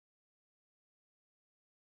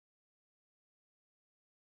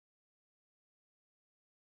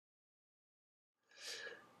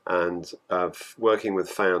And working with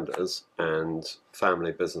founders and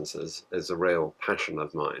family businesses is a real passion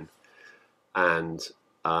of mine. And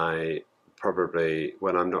I probably,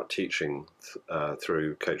 when I'm not teaching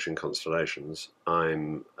through coaching constellations,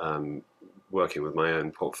 I'm working with my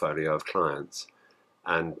own portfolio of clients.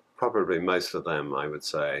 And probably most of them, I would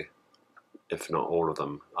say, if not all of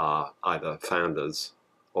them, are either founders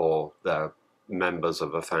or they're members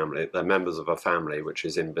of a family. They're members of a family which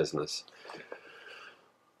is in business,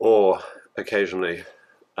 or occasionally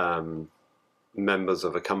members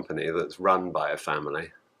of a company that's run by a family,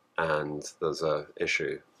 and there's an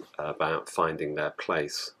issue about finding their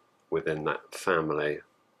place within that family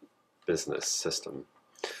business system.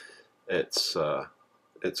 It's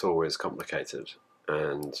always complicated,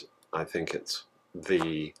 and I think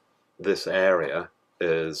this area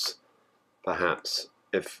is perhaps,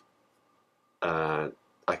 if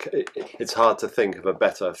it's hard to think of a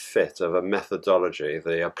better fit of a methodology,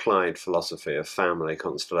 the applied philosophy of family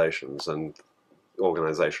constellations and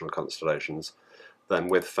organizational constellations, than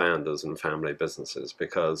with founders and family businesses,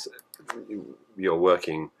 because you're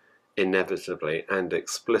working inevitably and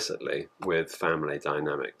explicitly with family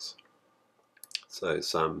dynamics. So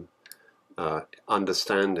some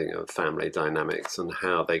understanding of family dynamics and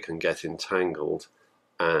how they can get entangled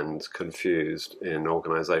and confused in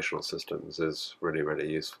organizational systems is really, really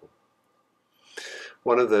useful.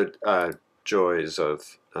 One of the joys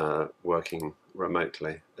of working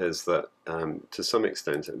remotely is that to some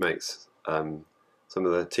extent it makes some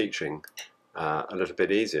of the teaching a little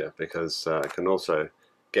bit easier, because I can also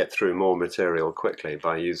get through more material quickly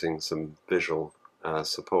by using some visual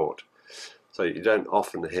support. So you don't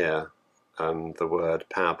often hear the word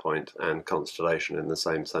PowerPoint and constellation in the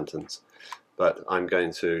same sentence, but I'm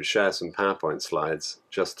going to share some PowerPoint slides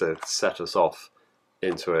just to set us off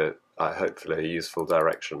into hopefully a useful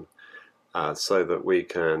direction, so that we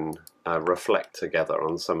can reflect together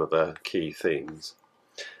on some of the key themes.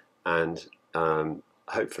 And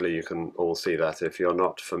hopefully you can all see that. If you're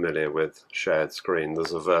not familiar with shared screen,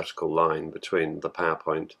 there's a vertical line between the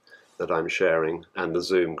PowerPoint that I'm sharing and the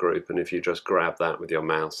Zoom group, and if you just grab that with your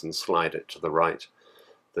mouse and slide it to the right,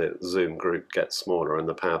 the Zoom group gets smaller and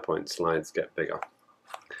the PowerPoint slides get bigger.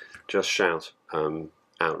 Just shout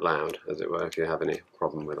out loud, as it were, if you have any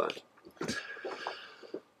problem with that.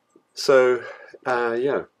 So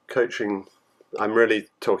yeah, coaching, I'm really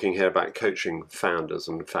talking here about coaching founders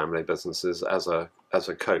and family businesses as a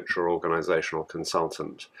coach or organizational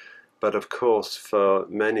consultant. But of course, for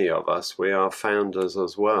many of us, we are founders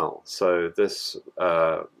as well. So this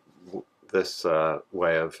way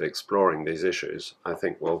of exploring these issues, I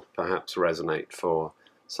think, will perhaps resonate for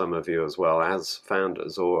some of you as well, as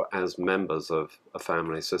founders or as members of a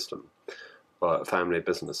family system or a family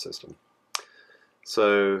business system.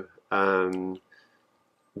 So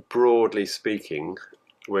broadly speaking,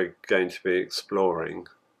 we're going to be exploring,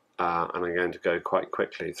 and I'm going to go quite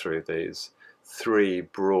quickly through these three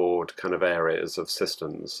broad kind of areas of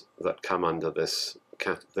systems that come under this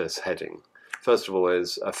heading. First of all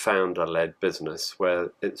is a founder-led business,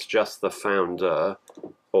 where it's just the founder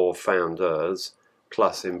or founders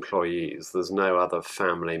plus employees. There's no other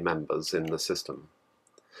family members in the system.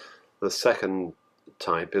 The second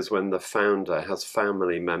type is when the founder has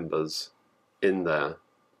family members in their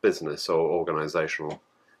business or organizational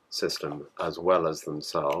system as well as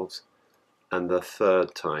themselves. And the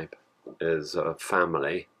third type is a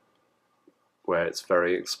family, where it's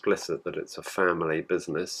very explicit that it's a family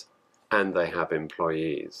business and they have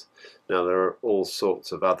employees. Now there are all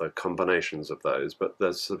sorts of other combinations of those, but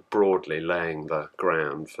there's sort of broadly laying the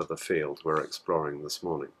ground for the field we're exploring this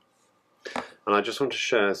morning. And I just want to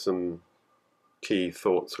share some key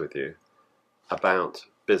thoughts with you about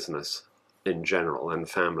business in general and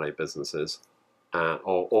family businesses,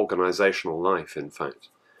 or organizational life. In fact,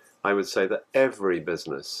 I would say that every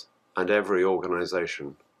business and every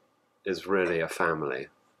organization is really a family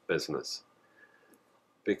business,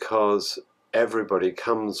 because everybody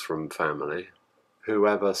comes from family.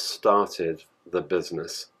 Whoever started the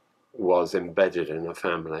business was embedded in a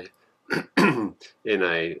family in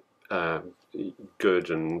a good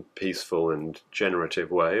and peaceful and generative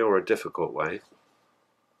way, or a difficult way.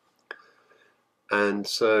 And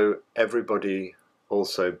so everybody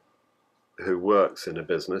also who works in a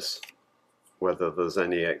business, whether there's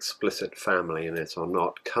any explicit family in it or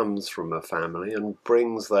not, comes from a family and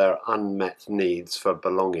brings their unmet needs for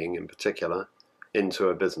belonging in particular into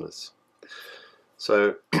a business.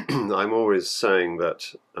 So I'm always saying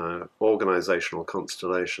that organizational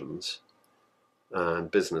constellations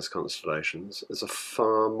and business constellations is a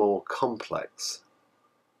far more complex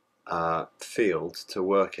field to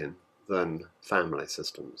work in than family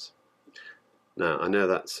systems. Now, I know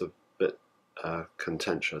that's a bit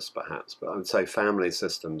contentious perhaps, but I would say family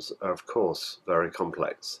systems are of course very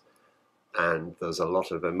complex, and there's a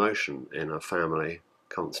lot of emotion in a family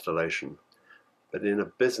constellation. But in a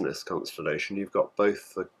business constellation, you've got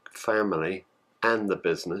both the family and the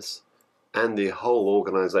business and the whole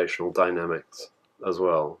organizational dynamics as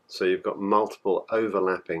well. So you've got multiple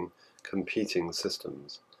overlapping, competing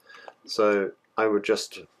systems. So I would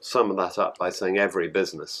just sum that up by saying every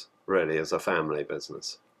business really is a family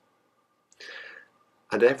business.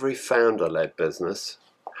 And every founder-led business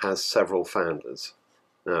has several founders.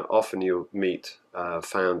 Now, often you'll meet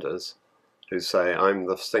founders who say, I'm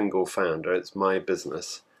the single founder, it's my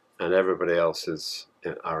business, and everybody else is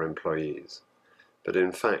our employees. But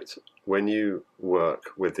in fact, when you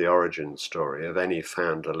work with the origin story of any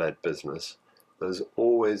founder-led business, there's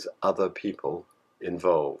always other people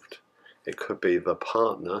involved. It could be the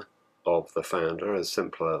partner of the founder, as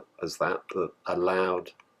simple as that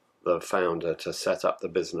allowed the founder to set up the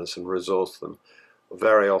business and resource them.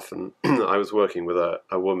 Very often, I was working with a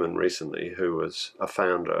woman recently who was a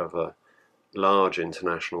founder of a large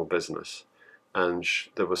international business, and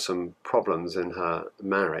there were some problems in her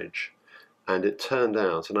marriage, and it turned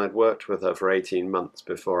out, and I'd worked with her for 18 months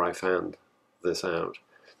before I found this out,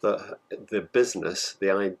 that the business,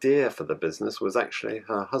 the idea for the business was actually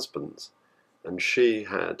her husband's, and she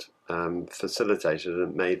had facilitated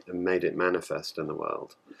and made it manifest in the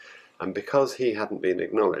world. And because he hadn't been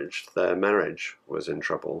acknowledged, their marriage was in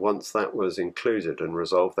trouble. Once that was included and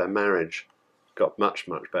resolved, their marriage got much,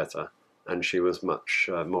 much better, and she was much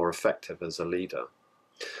more effective as a leader.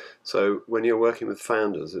 So when you're working with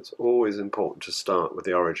founders, it's always important to start with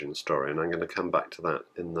the origin story, and I'm going to come back to that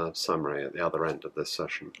in the summary at the other end of this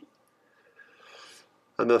session.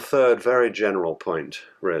 And the third very general point,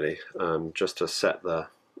 really, just to set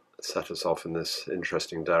us off in this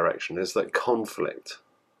interesting direction, is that conflict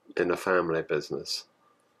in a family business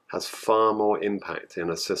has far more impact in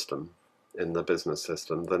a system, in the business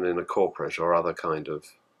system, than in a corporate or other kind of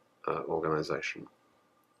organization.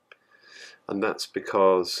 And that's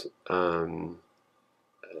because, for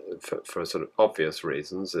sort of obvious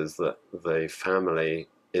reasons, is that the family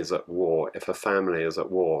is at war. If a family is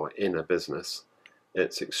at war in a business,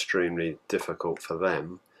 it's extremely difficult for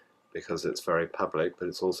them because it's very public, but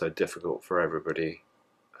it's also difficult for everybody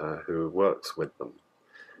who works with them.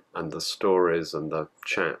 And the stories and the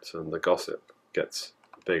chat and the gossip gets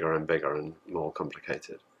bigger and bigger and more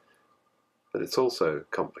complicated. But it's also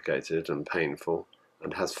complicated and painful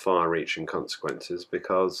and has far-reaching consequences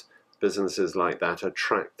because businesses like that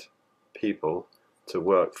attract people to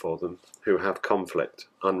work for them who have conflict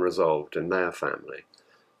unresolved in their family.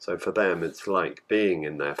 So for them, it's like being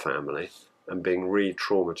in their family and being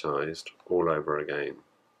re-traumatized all over again.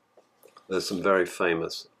 There's some very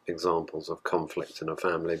famous examples of conflict in a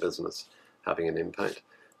family business having an impact,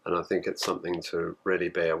 and I think it's something to really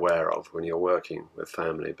be aware of when you're working with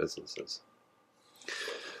family businesses.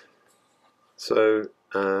 So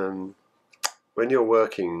when you're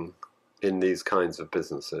working in these kinds of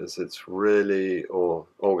businesses, it's really, or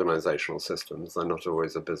organizational systems, they're not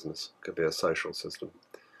always a business, it could be a social system.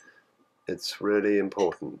 It's really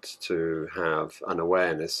important to have an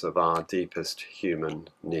awareness of our deepest human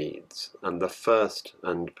needs. And the first,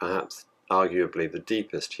 and perhaps arguably the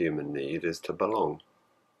deepest human need, is to belong.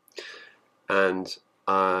 And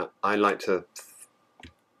I like to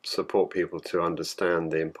support people to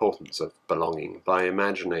understand the importance of belonging by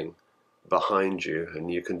imagining behind you,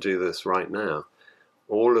 and you can do this right now,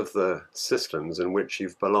 all of the systems in which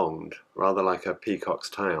you've belonged, rather like a peacock's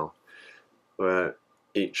tail, where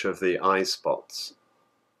each of the eye spots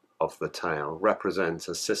of the tail represents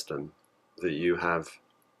a system that you have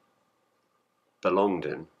belonged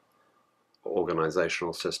in.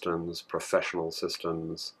 Organizational systems, professional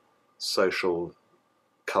systems, social,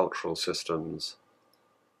 cultural systems,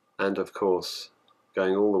 and of course,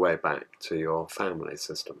 going all the way back to your family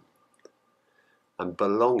system. And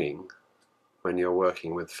belonging, when you're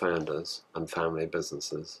working with founders and family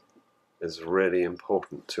businesses, is really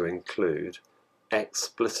important to include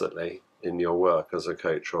explicitly in your work as a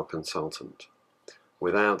coach or consultant.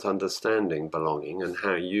 Without understanding belonging and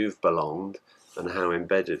how you've belonged and how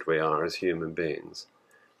embedded we are as human beings,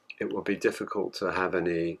 it will be difficult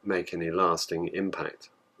to make any lasting impact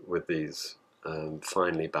with these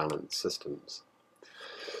finely balanced systems.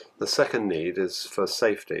 The second need is for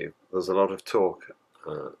safety. There's a lot of talk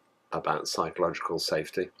about psychological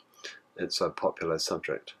safety. It's a popular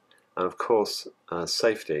subject. And of course,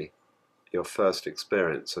 safety, your first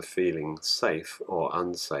experience of feeling safe or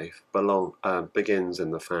unsafe, begins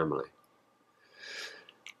in the family.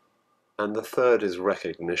 And the third is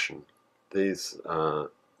recognition. These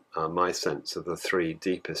are my sense of the three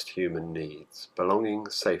deepest human needs: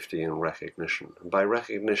 belonging, safety, and recognition. And by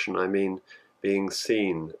recognition I mean being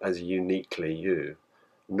seen as uniquely you,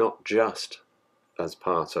 not just as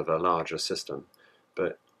part of a larger system,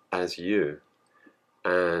 but as you,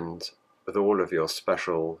 and with all of your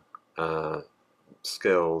special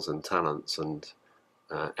skills and talents and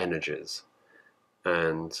energies.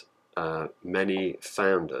 And many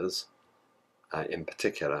founders, in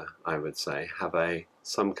particular, I would say, have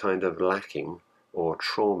some kind of lacking or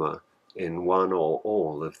trauma in one or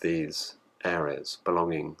all of these areas: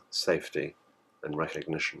 belonging, safety, and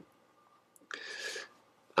recognition.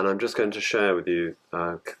 And I'm just going to share with you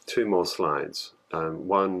two more slides.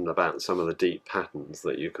 One about some of the deep patterns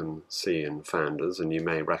that you can see in founders and you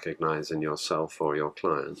may recognize in yourself or your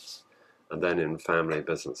clients, and then in family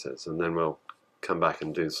businesses. And then we'll come back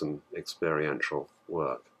and do some experiential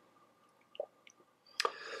work.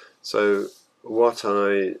 So what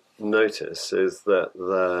I notice is that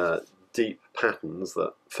the deep patterns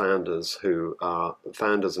that founders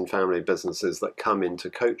and family businesses that come into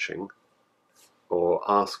coaching or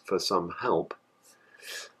ask for some help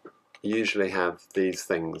usually have these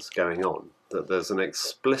things going on. That there's an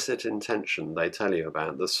explicit intention. They tell you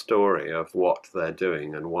about the story of what they're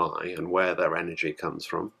doing and why and where their energy comes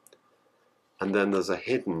from. And then there's a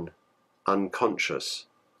hidden, unconscious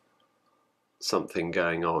something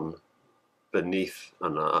going on beneath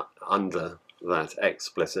and under that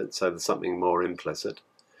explicit, so there's something more implicit.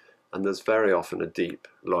 And there's very often a deep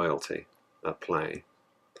loyalty at play.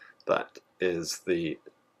 That is the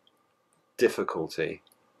difficulty,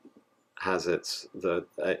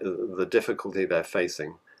 the difficulty they're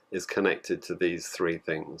facing is connected to these three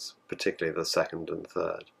things, particularly the second and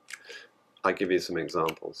third. I'll give you some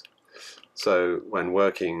examples. So when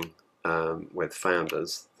working with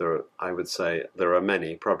founders, I would say there are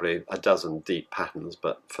many, probably a dozen deep patterns,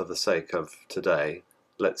 but for the sake of today,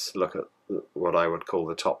 let's look at what I would call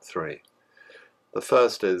the top three. The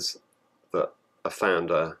first is that a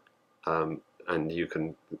founder, and you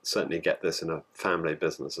can certainly get this in a family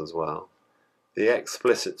business as well, the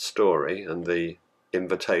explicit story and the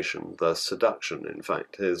invitation, the seduction, in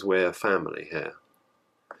fact, is we're family here.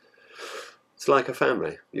 It's like a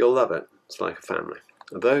family. You'll love it. It's like a family.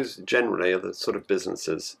 Those generally are the sort of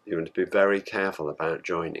businesses you want to be very careful about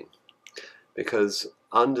joining, because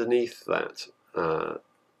underneath that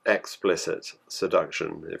explicit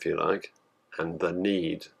seduction, if you like, and the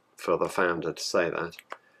need for the founder to say that,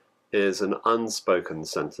 is an unspoken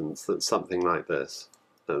sentence that's something like this: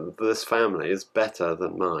 this family is better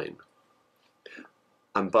than mine.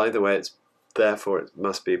 And by the way, therefore it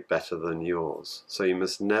must be better than yours. So you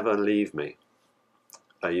must never leave me.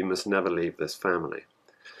 You must never leave this family.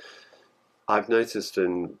 I've noticed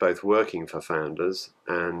in both working for founders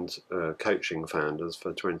and coaching founders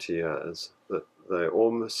for 20 years that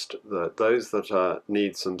those that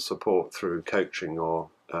need some support through coaching or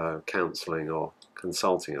counselling or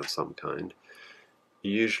consulting of some kind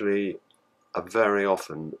usually are very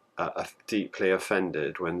often deeply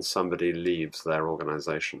offended when somebody leaves their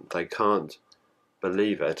organisation. They can't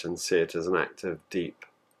believe it and see it as an act of deep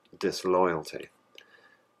disloyalty,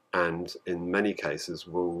 and in many cases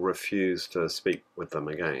will refuse to speak with them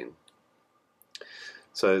again.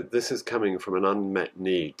 So this is coming from an unmet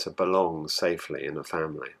need to belong safely in a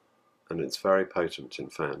family, and it's very potent in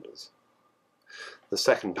founders. The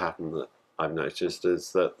second pattern that I've noticed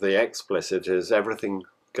is that the explicit is everything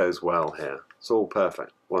goes well here. It's all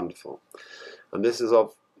perfect, wonderful. And this is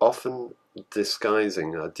often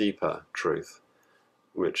disguising a deeper truth,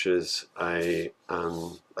 which is a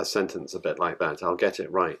sentence a bit like that: I'll get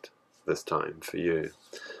it right this time for you.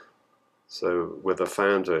 So with a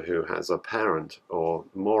founder who has a parent, or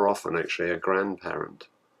more often actually a grandparent,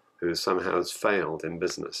 who somehow has failed in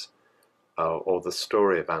business, or the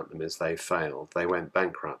story about them is they failed, they went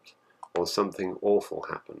bankrupt, or something awful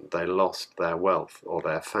happened, they lost their wealth or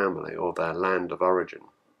their family or their land of origin.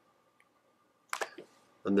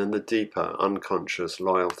 And then the deeper unconscious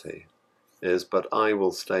loyalty is, but I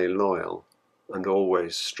will stay loyal and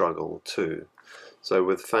always struggle too. So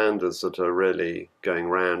with founders that are really going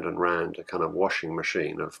round and round a kind of washing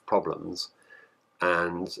machine of problems,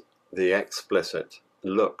 and the explicit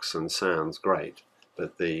looks and sounds great,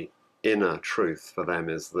 but the inner truth for them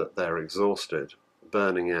is that they're exhausted,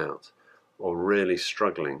 burning out, or really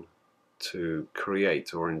struggling to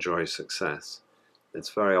create or enjoy success, it's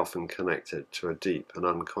very often connected to a deep and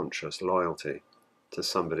unconscious loyalty to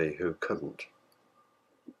somebody who couldn't.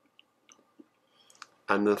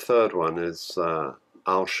 And the third one is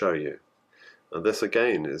I'll show you. And this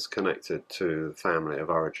again is connected to family of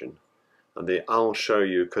origin. And the I'll show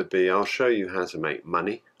you could be, I'll show you how to make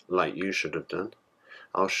money like you should have done.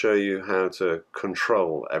 I'll show you how to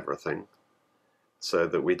control everything so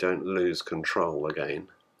that we don't lose control again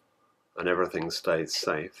and everything stays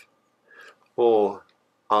safe. Or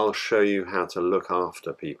I'll show you how to look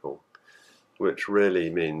after people, which really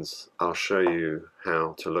means I'll show you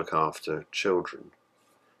how to look after children.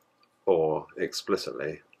 Or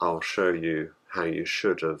explicitly, I'll show you how you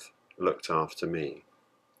should have looked after me.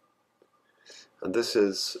 And this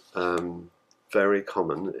is very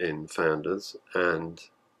common in founders, and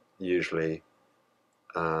usually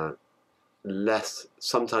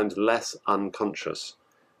sometimes less unconscious.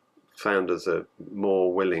 Founders are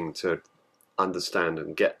more willing to understand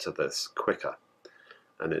and get to this quicker,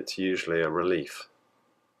 and it's usually a relief,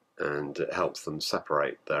 and it helps them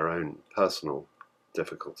separate their own personal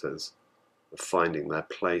difficulties of finding their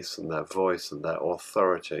place and their voice and their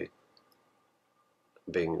authority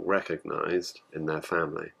being recognized in their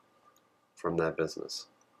family from their business.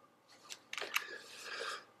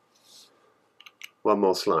 One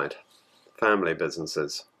more slide. Family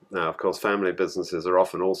businesses. Now, of course, family businesses are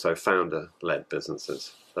often also founder-led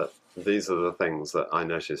businesses, but these are the things that I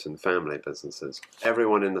notice in family businesses.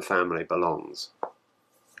 Everyone in the family belongs,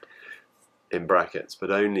 in brackets, but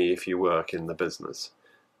only if you work in the business.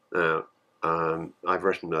 Now, I've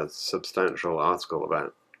written a substantial article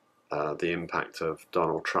about the impact of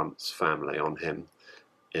Donald Trump's family on him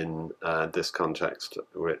in this context,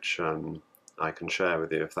 which I can share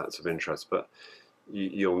with you if that's of interest. But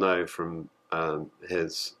you'll know from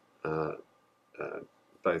both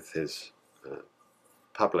his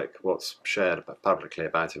what's shared publicly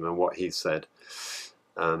about him and what he said,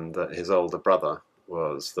 that his older brother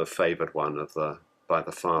was the favoured one by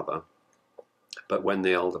the father. But when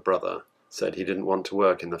the older brother said he didn't want to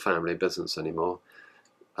work in the family business anymore,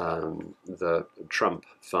 the Trump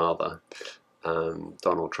father,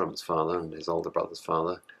 Donald Trump's father and his older brother's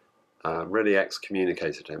father, really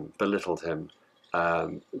excommunicated him, belittled him,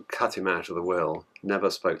 cut him out of the will, never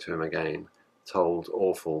spoke to him again, told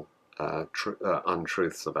awful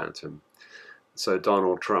untruths about him. So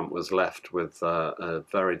Donald Trump was left with a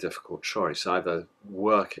very difficult choice: either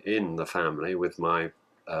work in the family with my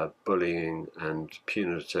bullying and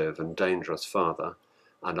punitive and dangerous father,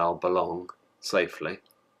 and I'll belong safely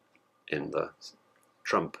in the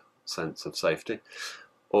Trump sense of safety,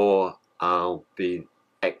 or I'll be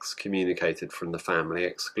excommunicated from the family,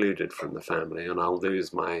 excluded from the family, and I'll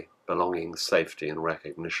lose my belonging, safety and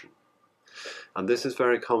recognition. And this is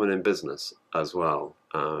very common in business as well.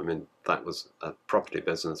 I mean, that was a property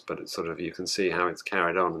business, but it's sort of, you can see how it's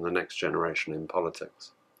carried on in the next generation in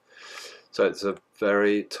politics. So it's a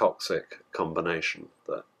very toxic combination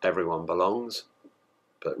that everyone belongs,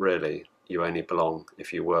 but really you only belong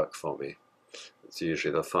if you work for me. It's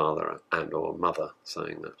usually the father and or mother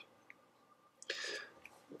saying that.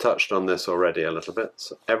 Touched on this already a little bit.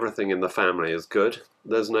 So everything in the family is good.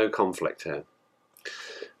 There's no conflict here.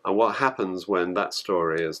 And what happens when that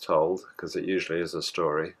story is told, because it usually is a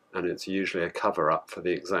story, and it's usually a cover-up for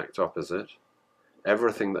the exact opposite,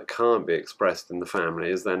 everything that can't be expressed in the family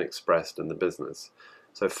is then expressed in the business.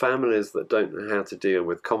 So families that don't know how to deal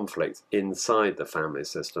with conflict inside the family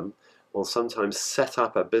system will sometimes set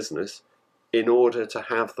up a business in order to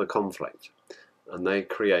have the conflict. And they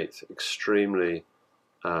create extremely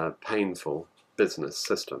painful business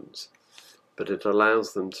systems. But it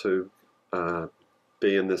allows them to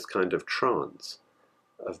be in this kind of trance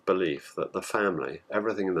of belief that the family,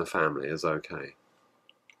 everything in the family is okay.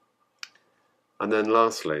 And then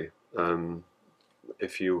lastly,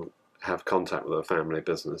 if you have contact with a family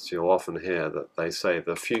business, you'll often hear that they say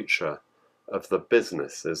the future of the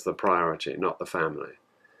business is the priority, not the family.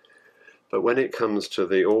 But when it comes to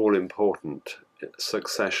the all-important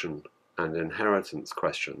succession and inheritance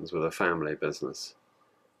questions with a family business,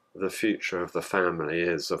 the future of the family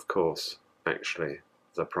is, of course, actually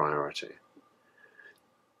the priority.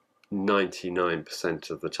 99%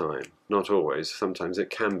 of the time, not always, sometimes it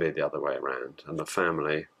can be the other way around, and the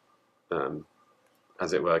family,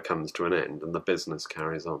 as it were, comes to an end and the business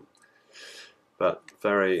carries on. But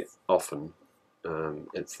very often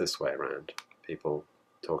it's this way around. People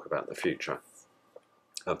talk about the future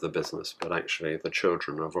of the business, but actually the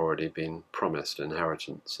children have already been promised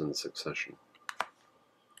inheritance and succession.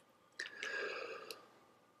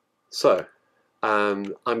 So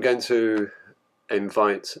I'm going to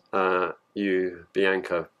invite you,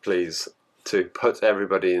 Bianca, please, to put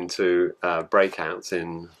everybody into breakouts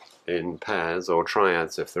in pairs or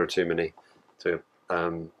triads if there are too many to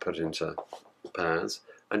put into pairs,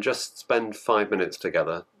 and just spend 5 minutes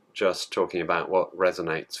together just talking about what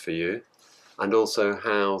resonates for you. and also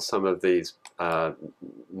how some of these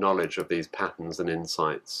knowledge of these patterns and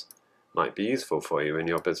insights might be useful for you in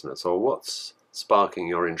your business, or what's sparking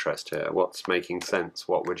your interest here, what's making sense,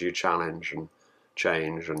 what would you challenge and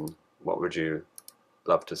change, and what would you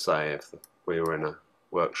love to say if we were in a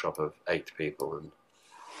workshop of 8 people and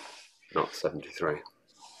not 73.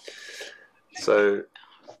 So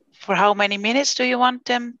for how many minutes do you want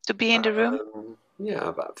them to be in the room? Yeah,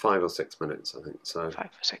 about 5 or 6 minutes, I think. So 5 or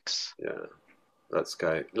 6. Yeah, let's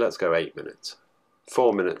go 8 minutes.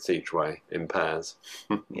 4 minutes each way in pairs.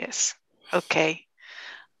 Yes. Okay.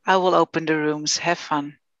 I will open the rooms. Have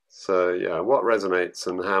fun. So yeah, what resonates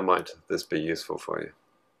and how might this be useful for you?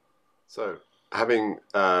 So having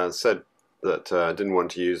said that I didn't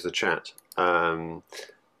want to use the chat, I'm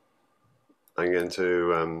going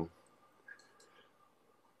to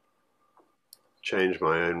change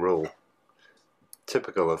my own rule.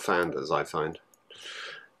 Typical of founders, I find.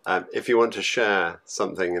 If you want to share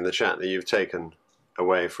something in the chat that you've taken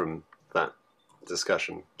away from that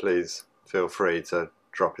discussion, please feel free to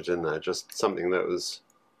drop it in there. Just something that was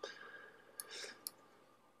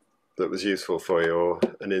useful for you, or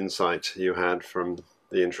an insight you had from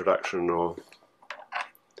the introduction, or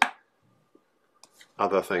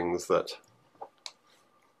other things that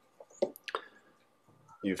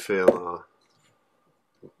you feel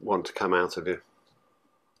want to come out of you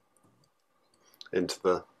into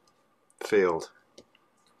the field.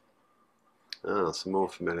 Some more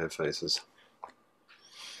familiar faces.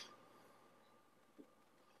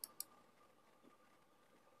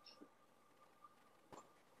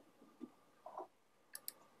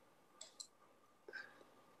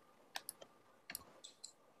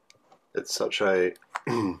 It's such a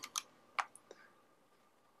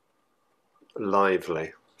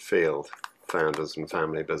lively field, founders and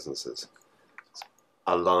family businesses. It's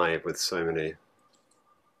alive with so many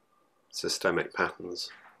systemic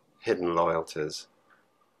patterns, hidden loyalties,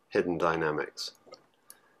 hidden dynamics.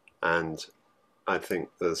 And I think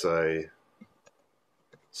there's a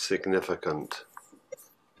significant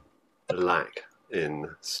lack in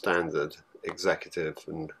standard executive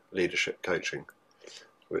and leadership coaching,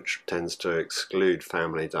 which tends to exclude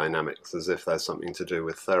family dynamics as if there's something to do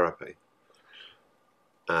with therapy,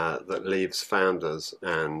 that leaves founders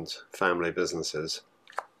and family businesses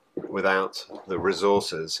without the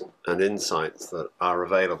resources and insights that are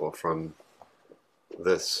available from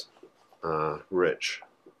this rich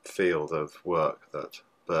field of work that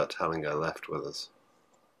Bert Hellinger left with us.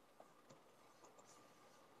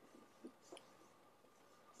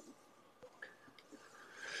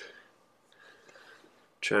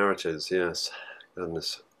 Charities, yes,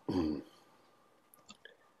 goodness.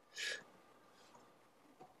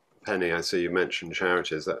 Penny, I see you mentioned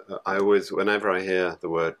charities. I always, whenever I hear the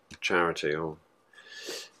word charity, or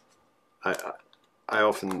I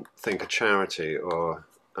often think a charity, or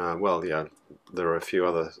well, yeah, there are a few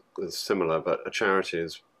other similar, but a charity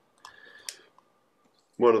is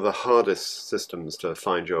one of the hardest systems to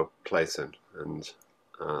find your place in, and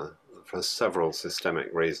for several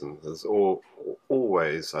systemic reasons. There's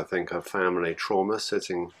always, I think, a family trauma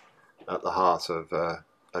sitting at the heart of a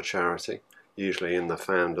charity, usually in the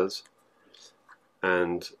founders,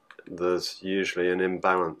 and there's usually an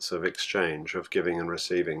imbalance of exchange, of giving and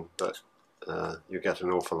receiving, but you get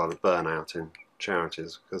an awful lot of burnout in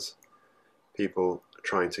charities because people are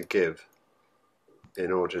trying to give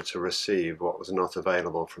in order to receive what was not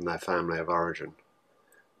available from their family of origin.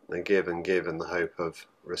 They give and give in the hope of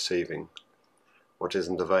receiving what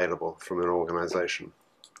isn't available from an organization.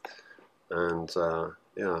 And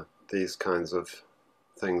yeah, these kinds of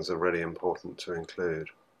things are really important to include.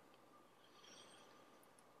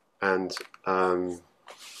 And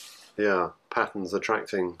yeah, patterns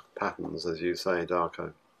attracting patterns, as you say,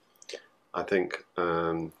 Darko. I think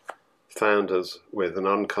founders with an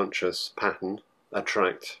unconscious pattern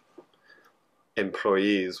attract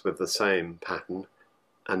employees with the same pattern,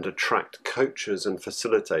 and attract coaches and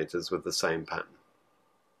facilitators with the same pattern.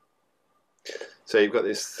 So you've got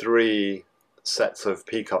these 3 sets of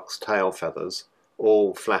peacock's tail feathers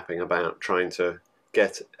all flapping about, trying to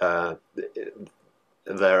get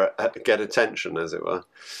get attention, as it were.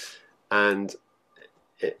 And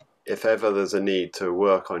if ever there's a need to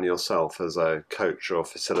work on yourself as a coach or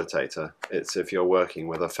facilitator, it's if you're working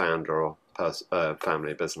with a founder or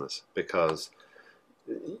family business, because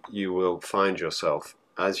you will find yourself,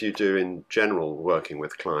 as you do in general working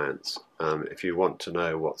with clients, if you want to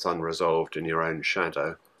know what's unresolved in your own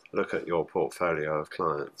shadow, look at your portfolio of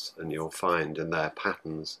clients and you'll find in their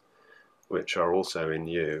patterns which are also in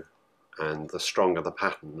you. And the stronger the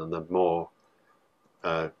pattern and the more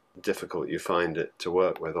difficult you find it to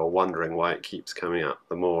work with, or wondering why it keeps coming up,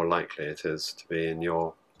 the more likely it is to be in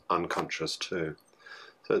your unconscious too.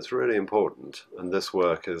 So it's really important, and this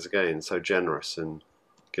work is again so generous in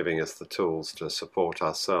giving us the tools to support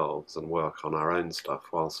ourselves and work on our own stuff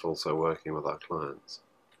whilst also working with our clients.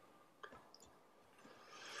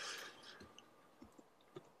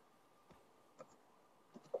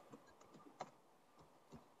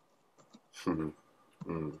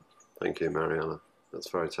 Thank you, Mariana. That's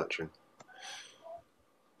very touching.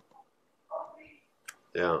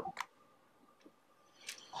 Yeah.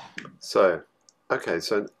 So, okay.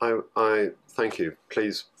 So I thank you.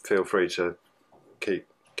 Please feel free to keep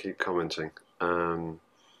commenting. I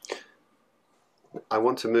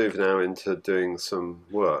want to move now into doing some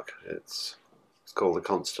work. It's called the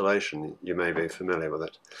constellation. You may be familiar with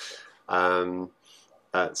it.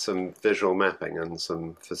 Some visual mapping and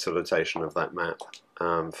some facilitation of that map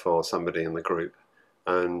for somebody in the group.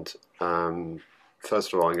 And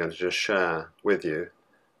first of all, I'm going to just share with you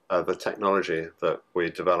the technology that we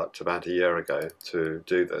developed about a year ago to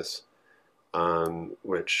do this,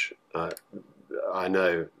 which I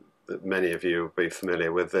know that many of you will be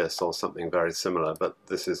familiar with this or something very similar, but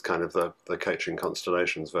this is kind of the coaching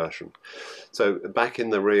constellations version. So back in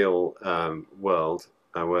the real world,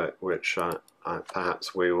 which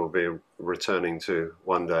perhaps we will be returning to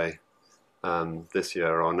one day this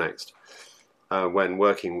year or next, when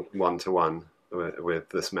working one-to-one with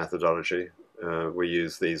this methodology, we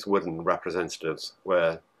use these wooden representatives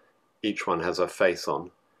where each one has a face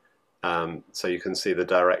on, so you can see the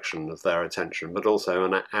direction of their attention, but also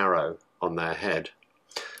an arrow on their head.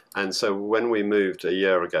 And so when we moved a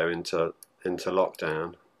year ago into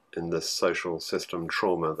lockdown, in this social system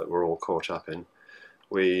trauma that we're all caught up in,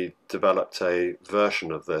 we developed a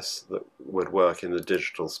version of this that would work in the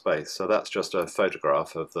digital space. So that's just a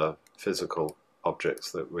photograph of the physical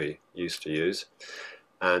objects that we used to use.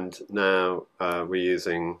 And now we're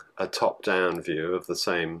using a top-down view of the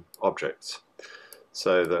same objects,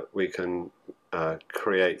 so that we can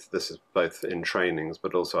create, this is both in trainings,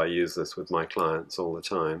 but also I use this with my clients all the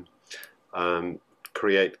time,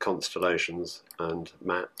 create constellations and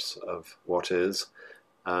maps of what is,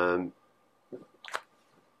 as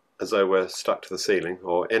though we're stuck to the ceiling,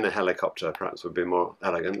 or in a helicopter perhaps would be more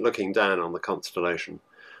elegant, looking down on the constellation,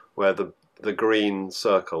 where the green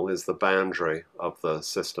circle is the boundary of the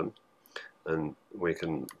system, and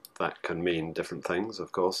that can mean different things,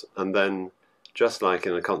 of course. And then, just like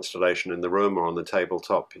in a constellation in the room or on the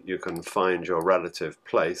tabletop, you can find your relative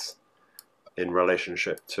place in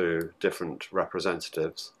relationship to different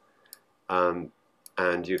representatives, and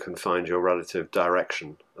you can find your relative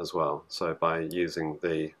direction as well, so by using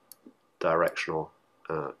the directional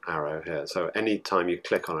arrow here. So any time you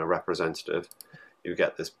click on a representative, you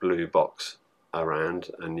get this blue box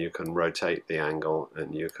around, and you can rotate the angle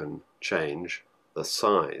and you can change the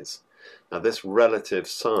size. Now this relative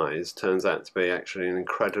size turns out to be actually an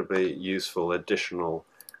incredibly useful additional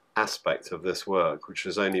aspect of this work, which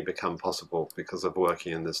has only become possible because of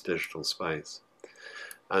working in this digital space.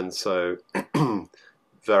 And so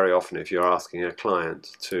very often if you're asking a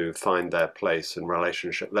client to find their place in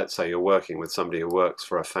relationship, let's say you're working with somebody who works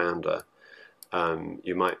for a founder,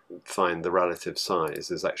 you might find the relative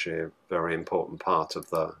size is actually a very important part of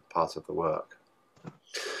the work.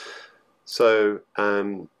 So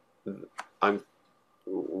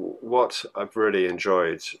what I've really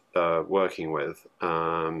enjoyed working with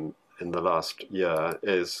in the last year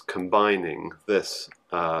is combining this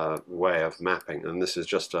way of mapping, and this is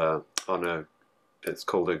just it's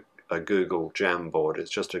called a Google Jamboard.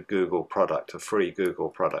 It's just a Google product, a free Google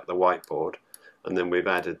product, the whiteboard, and then we've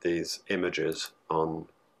added these images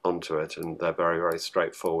onto it, and they're very, very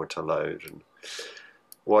straightforward to load. And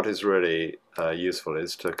what is really useful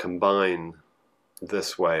is to combine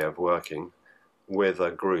this way of working with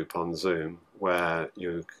a group on Zoom, where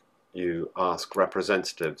you ask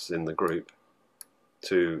representatives in the group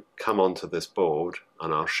to come onto this board,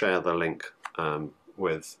 and I'll share the link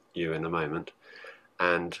with you in a moment,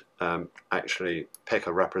 and actually pick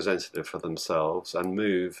a representative for themselves and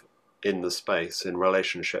move in the space in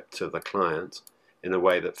relationship to the client in a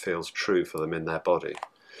way that feels true for them in their body.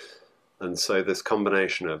 And so this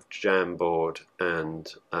combination of Jamboard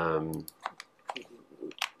and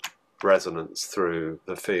resonance through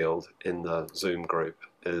the field in the Zoom group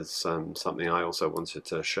is something I also wanted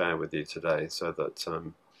to share with you today, so that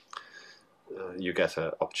you get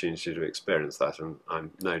an opportunity to experience that, and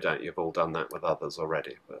I'm no doubt you've all done that with others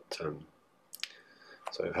already, but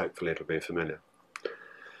so hopefully it'll be familiar.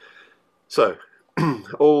 So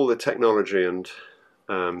all the technology and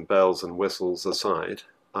bells and whistles aside,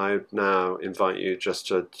 I now invite you just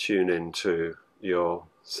to tune into your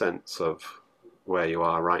sense of where you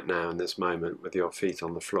are right now in this moment with your feet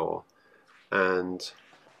on the floor, and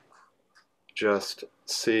just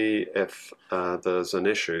see if there's an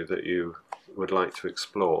issue that you would like to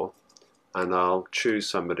explore, and I'll choose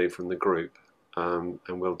somebody from the group, and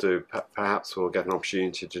we'll do, perhaps we'll get an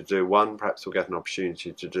opportunity to do one, perhaps we'll get an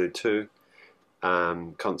opportunity to do two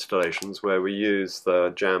constellations where we use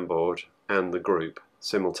the Jamboard and the group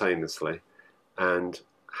simultaneously and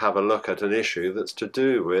have a look at an issue that's to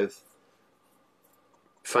do with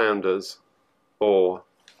founders or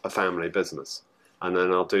a family business. And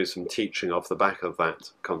then I'll do some teaching off the back of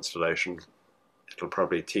that constellation. It'll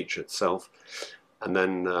probably teach itself, and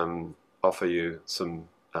then offer you some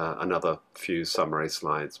another few summary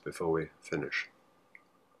slides before we finish.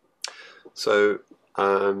 So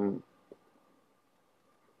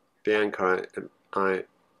Bianca, I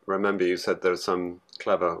remember you said there's some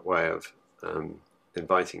clever way of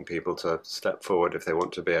inviting people to step forward if they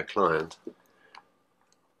want to be a client.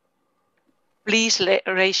 Please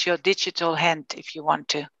raise your digital hand if you want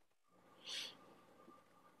to.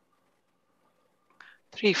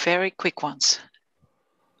 3 very quick ones.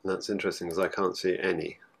 That's interesting because I can't see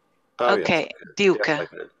any. Oh, okay, yes. Dielke yes,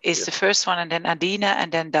 is yes. the first one, and then Adina,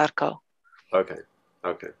 and then Darko. Okay,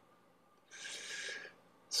 okay.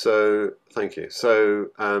 So, thank you. So,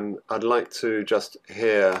 I'd like to just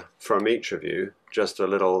hear from each of you just a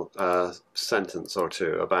little sentence or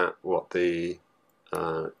two about what the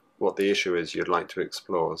issue is you'd like to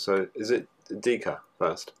explore. So, is it Dika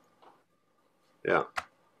first? Yeah.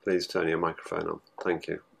 Please turn your microphone on. Thank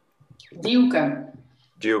you. Dielke.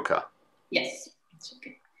 Dielke. Yes, it's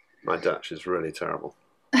okay. My Dutch is really terrible.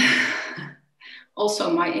 Also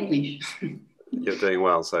my English. You're doing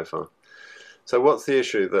well so far. So what's the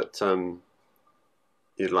issue that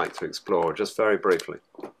you'd like to explore, just very briefly?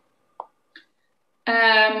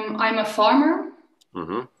 I'm a farmer.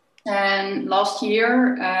 Mm-hmm. And last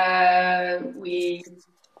year we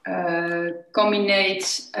combined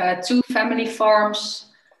 2 family farms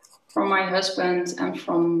from my husband and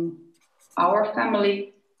from our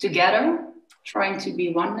family together, trying to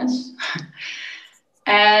be oneness.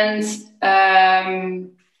 And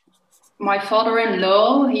my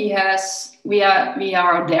father-in-law, we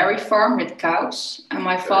are a dairy farm with cows, and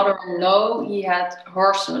my father-in-law, he had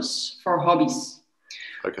horses for hobbies.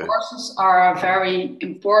 Okay. Horses are a very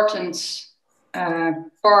important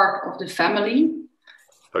part of the family.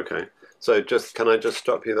 Okay. So can I just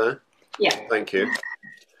stop you there? Yeah. Thank you.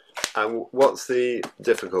 And what's the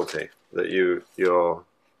difficulty that you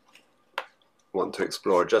want to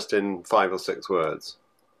explore, just in 5 or 6 words?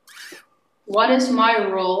 What is my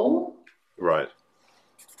role? Right.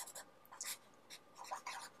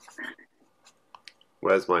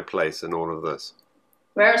 Where's my place in all of this?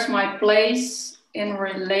 Where's my place in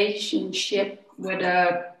relationship with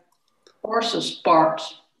the horses part?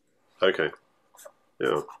 Okay.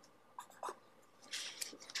 Yeah.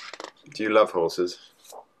 Do you love horses?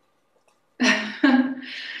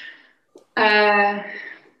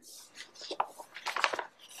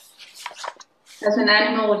 As an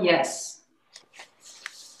animal, yes.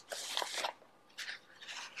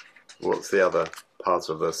 What's the other part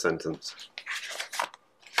of the sentence?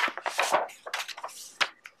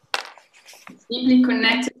 Deeply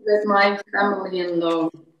connected with my family-in-law.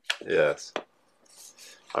 Yes.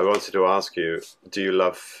 I wanted to ask you, do you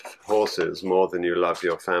love horses more than you love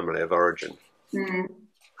your family of origin? Mm.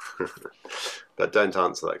 But don't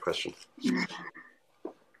answer that question.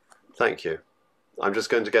 Thank you. I'm just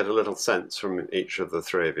going to get a little sense from each of the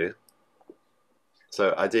 3 of you.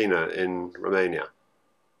 So, Adina in Romania.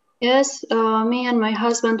 Yes, me and my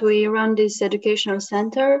husband, we run this educational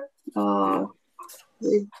center.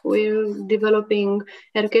 We're developing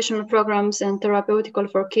educational programs and therapeutical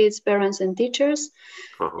for kids, parents, and teachers.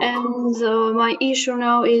 And my issue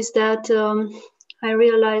now is that I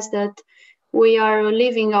realize that we are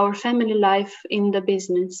living our family life in the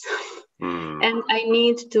business. And I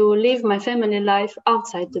need to live my family life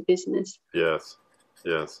outside the business. Yes,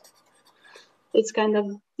 yes. It's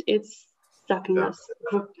sucking us.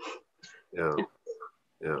 Yeah,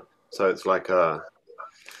 yeah. So it's like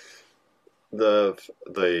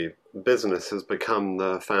the business has become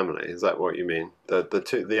the family. Is that what you mean?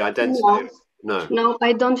 The identity? No. No,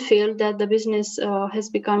 I don't feel that the business has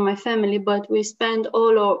become my family, but we spend a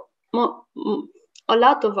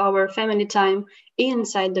lot of our family time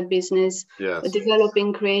inside the business,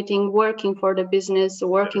 developing, creating, working for the business,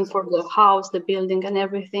 working for the house, the building, and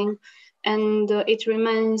everything. And it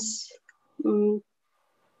remains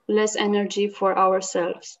less energy for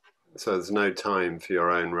ourselves. So there's no time for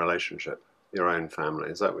your own relationship? your own family.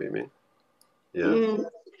 Is that what you mean? Yeah.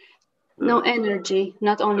 No, energy,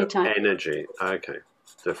 not only time. Energy. Okay.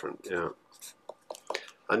 Different. Yeah.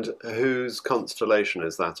 And whose constellation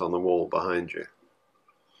is that on the wall behind you?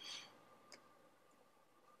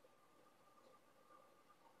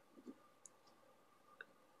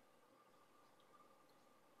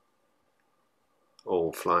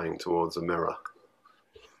 All flying towards a mirror.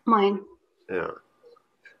 Mine. Yeah.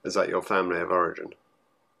 Is that your family of origin?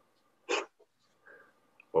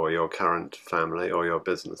 Or your current family or your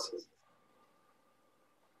business?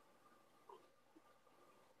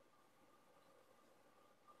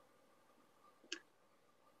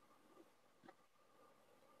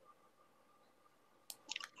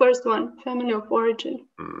 First one, family of origin.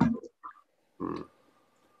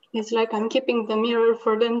 It's like I'm keeping the mirror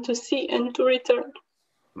for them to see and to return.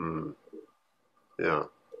 Yeah.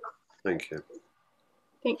 Thank you.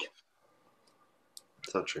 Thank you.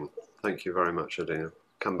 Touching. Thank you very much, Adina.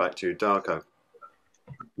 Come back to you, Darko.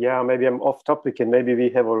 Yeah, maybe I'm off topic and maybe we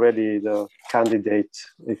have already the candidate,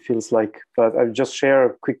 it feels like, but I'll just share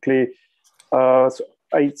quickly. So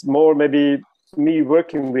it's more maybe me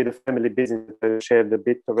working with a family business. I shared a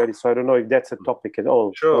bit already, so I don't know if that's a topic at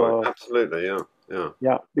all. Sure, absolutely, yeah.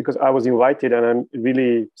 Yeah, because I was invited and I'm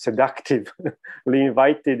really seductively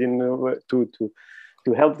invited in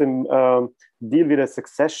to help them deal with a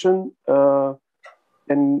succession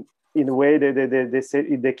and in a way they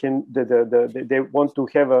say they can they want to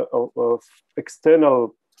have a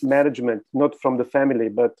external management, not from the family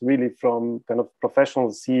but really from kind of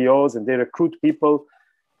professional CEOs, and they recruit people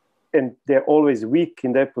and they're always weak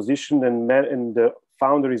in their position, and the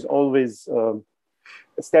founder is always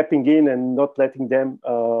stepping in and not letting them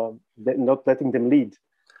lead.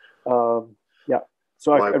 Yeah,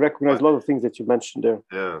 so I recognize a lot of things that you mentioned there.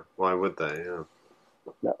 Yeah, why would they? Yeah.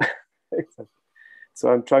 Exactly. So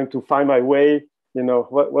I'm trying to find my way, you know,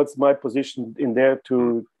 what's my position in there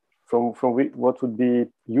to from what would be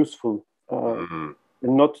useful and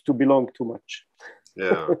not to belong too much.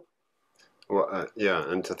 Yeah. Well, yeah,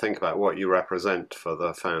 and to think about what you represent for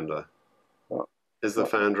the founder. Is the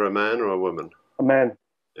founder a man or a woman? A man.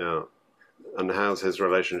 Yeah. And how's his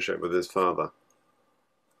relationship with his father?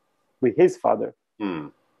 With his father?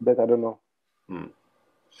 That I don't know.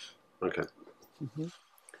 Okay.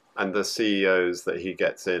 And the CEOs that he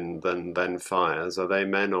gets in then fires, are they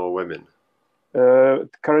men or women?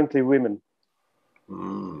 Currently women.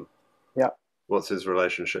 Yeah. What's his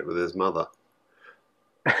relationship with his mother?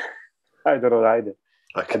 I don't know either.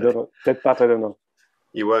 Okay. I don't know. That part I don't know.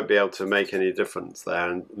 You won't be able to make any difference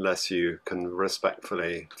there unless you can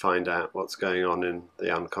respectfully find out what's going on in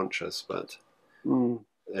the unconscious. But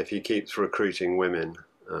if he keeps recruiting women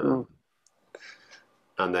and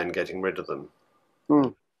then getting rid of them,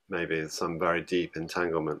 maybe some very deep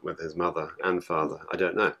entanglement with his mother and father. I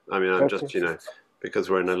don't know. I mean, I'm just, you know, because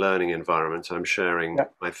we're in a learning environment, I'm sharing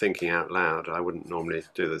my thinking out loud. I wouldn't normally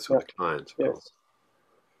do this with a client, of course.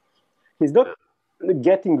 He's not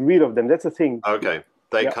getting rid of them. That's the thing. Okay.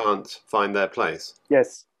 They can't find their place.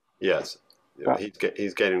 Yes. Yes.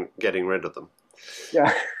 He's getting rid of them.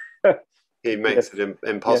 Yeah. He makes it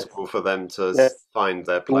impossible for them to find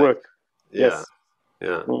their place. Work. Yeah.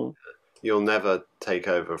 Yeah. You'll never take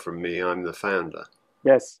over from me. I'm the founder.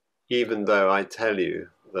 Yes. Even though I tell you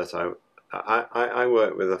that I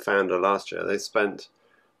worked with a founder last year. They spent,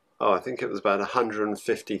 I think it was about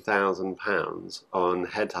 £150,000 on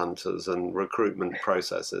headhunters and recruitment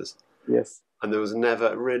processes. Yes. And there was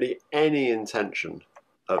never really any intention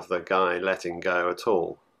of the guy letting go at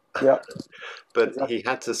all. Yeah. But he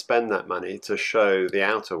had to spend that money to show the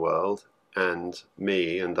outer world and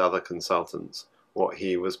me and other consultants what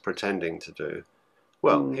he was pretending to do.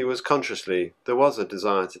 Well, he was consciously, there was a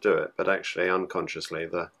desire to do it, but actually unconsciously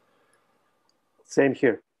Same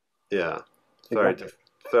here. Yeah.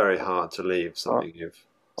 Very hard to leave something you've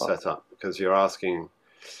set up because you're asking.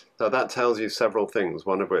 So that tells you several things,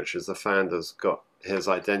 one of which is the founder's got his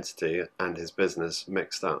identity and his business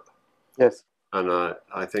mixed up. Yes. And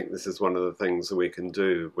I think this is one of the things that we can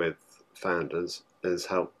do with founders is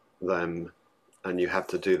help them, and you have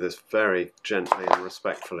to do this very gently and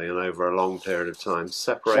respectfully and over a long period of time,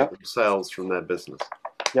 separate themselves from their business.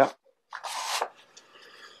 Yeah.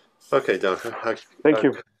 Okay, Darko. Thank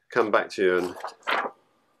you. Come back to you, and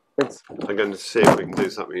I'm going to see if we can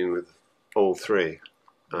do something with all three.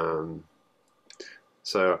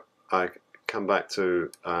 So I come back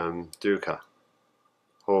to Dukkha,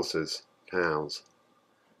 horses, cows.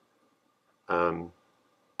 Darko,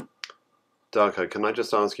 can I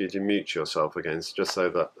just ask you to mute yourself again, just so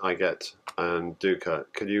that I get Dukkha?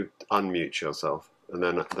 Could you unmute yourself, and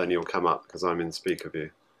then you'll come up because I'm in speaker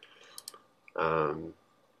view.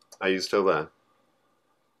 Are you still there?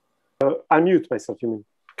 Unmute myself, you mean?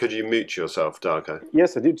 Could you mute yourself, Darko?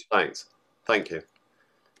 Yes, I did. Thanks. Thank you.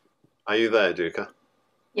 Are you there, Duka?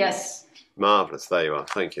 Yes. Marvellous. There you are.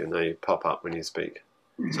 Thank you. Now you pop up when you speak.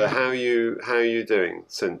 So how are you doing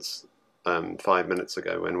since 5 minutes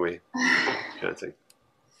ago when we chatting?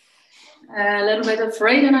 A little bit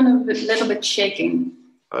afraid and a little bit shaking.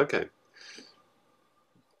 Okay.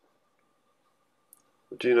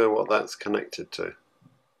 Do you know what that's connected to?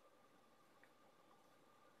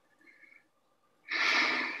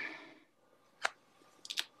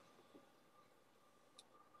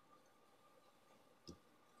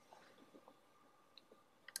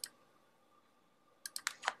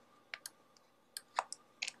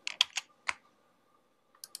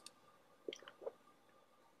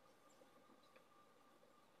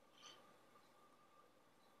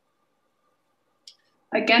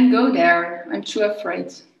 I can't go there. I'm too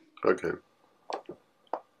afraid. Okay.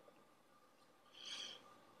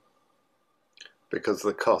 Because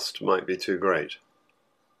the cost might be too great.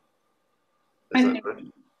 Is that right?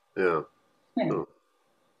 Yeah. Yeah. Oh.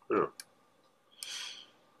 Yeah.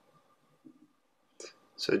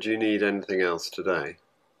 So do you need anything else today?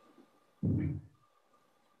 Do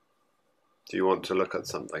you want to look at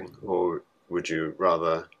something, or would you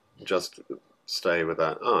rather just stay with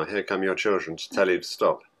that? Oh, here come your children to tell you to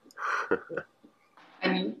stop. I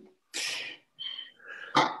mean,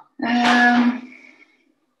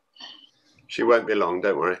 She won't be long,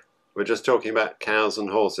 don't worry. We're just talking about cows and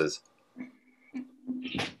horses.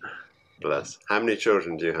 Bless. How many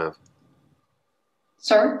children do you have?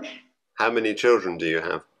 sorry? How many children do you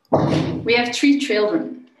have? We have 3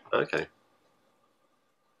 children. Okay.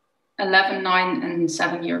 11, 9 and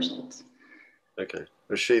 7 years old. Okay.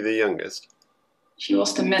 Was she the youngest? She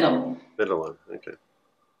was the middle. Middle one. Okay.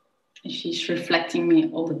 And she's reflecting me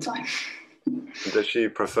all the time. Does she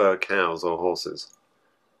prefer cows or horses?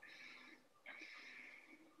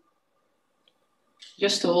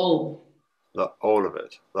 Just the whole. All of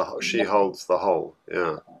it. She holds the whole.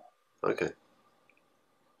 Yeah. Okay.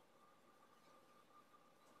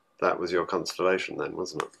 That was your constellation then,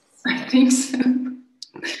 wasn't it? I think so.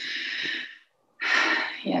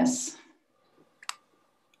 Yes.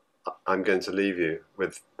 I'm going to leave you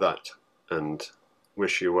with that and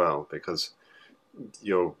wish you well, because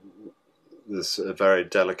this is a very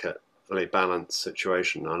delicately balanced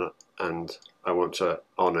situation, and I want to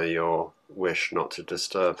honour your wish not to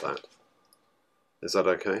disturb that. Is that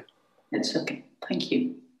okay? It's okay. Thank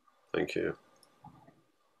you. Thank you.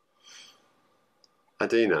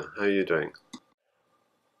 Adina, how are you doing?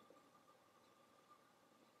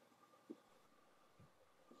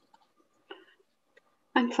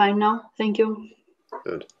 I'm fine now, thank you.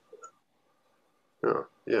 Good. Oh,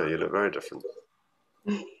 yeah, you look very different.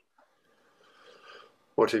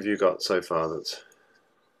 What have you got so far that's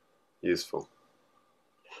useful?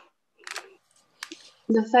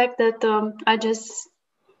 The fact that I just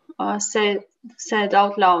said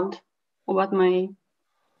out loud what my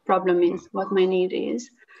problem is, what my need is,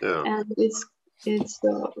 Yeah. and it's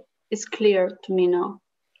clear to me now.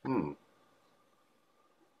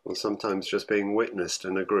 Well, sometimes just being witnessed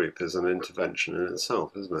in a group is an intervention in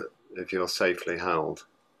itself, isn't it? If you're safely held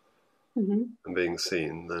and being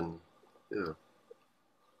seen, then yeah.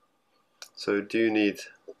 So do you need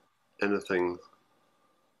anything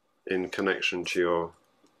in connection to your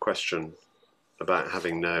question about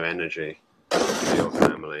having no energy for your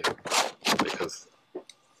family because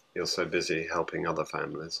you're so busy helping other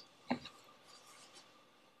families?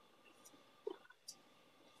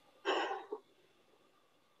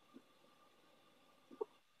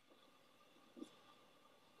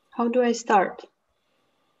 How do I start?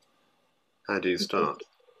 How do you start?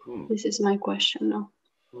 This is my question now.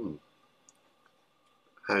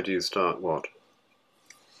 How do you start what?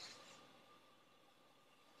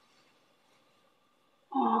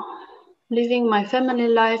 Living my family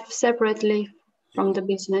life separately from the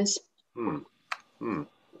business.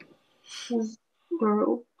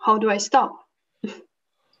 Or how do I stop?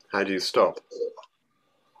 How do you stop?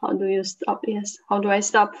 How do you stop? Yes. How do I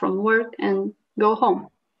stop from work and go home?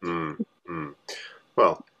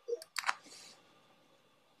 Well,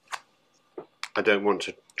 I don't want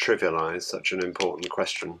to trivialize such an important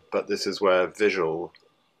question, but this is where a visual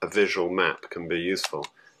map can be useful.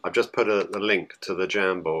 I've just put a link to the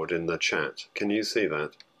Jamboard in the chat. Can you see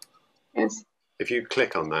that? Yes. If you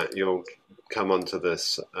click on that, you'll come onto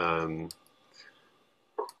this Jamboard,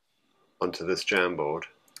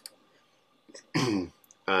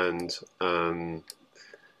 and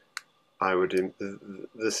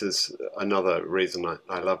this is another reason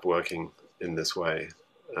I love working in this way.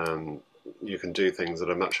 you can do things that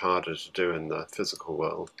are much harder to do in the physical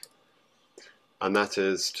world. And that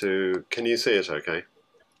is to, can you see it okay?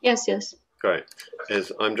 Yes, yes. Great.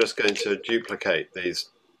 I'm just going to duplicate these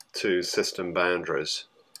two system boundaries.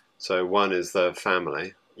 So one is the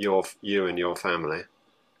family, you and your family,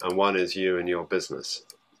 and one is you and your business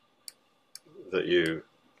that you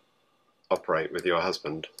operate with your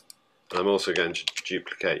husband. And I'm also going to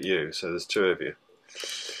duplicate you, so there's two of you.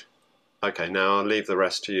 Okay, now I'll leave the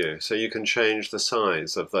rest to you. So you can change the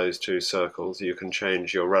size of those two circles, you can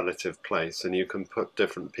change your relative place, and you can put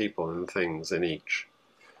different people and things in each,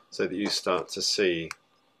 so that you start to see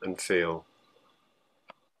and feel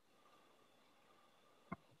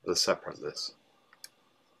the separateness.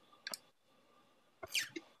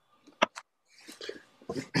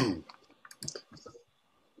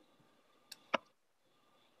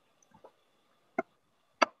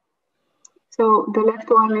 So the left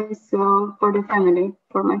one is for the family,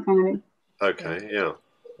 for my family. Okay, yeah.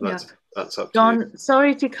 That's up to John, you.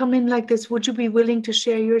 sorry to come in like this. Would you be willing to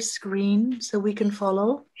share your screen so we can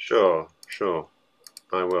follow? Sure,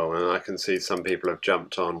 I will. And I can see some people have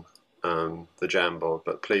jumped on the Jamboard,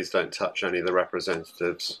 but please don't touch any of the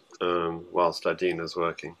representatives whilst Adina's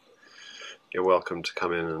working. You're welcome to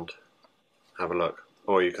come in and have a look,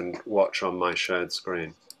 or you can watch on my shared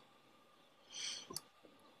screen.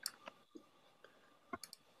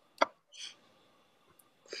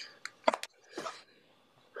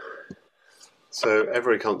 So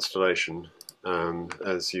every constellation,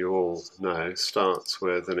 as you all know, starts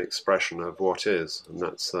with an expression of what is, and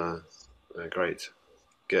that's a great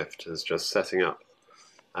gift, is just setting up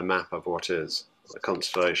a map of what is. A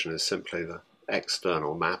constellation is simply the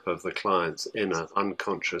external map of the client's inner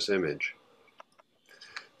unconscious image.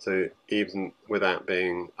 So even without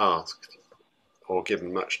being asked or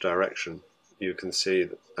given much direction, you can see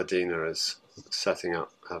that Adina is setting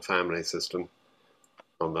up her family system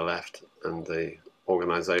on the left and the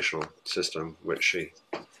organizational system which she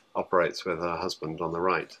operates with her husband on the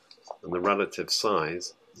right. And the relative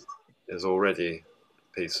size is already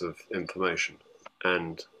a piece of information.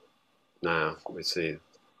 And now we see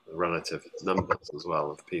the relative numbers as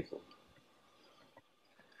well of people.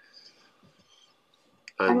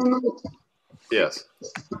 And yes,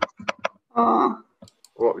 what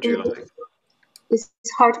would you like? It's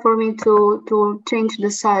hard for me to change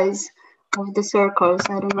the size of the circles.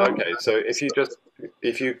 I don't know. Okay, so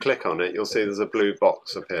if you click on it, you'll see there's a blue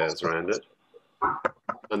box appears around it,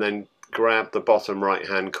 and then grab the bottom right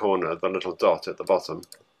hand corner, the little dot at the bottom.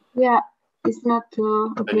 Yeah, it's not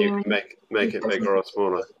appearing. And you can make it bigger or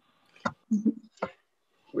smaller.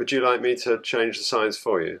 Would you like me to change the size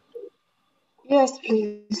for you? Yes,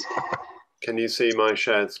 please. Can you see my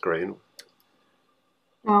shared screen?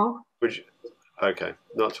 No. Okay,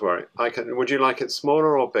 not to worry. Would you like it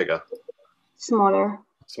smaller or bigger? Smaller.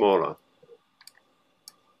 Smaller.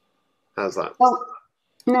 How's that? Oh,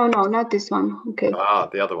 no, not this one. Okay. Ah,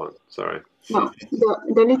 the other one. Sorry. No,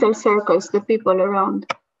 the little circles, the people around.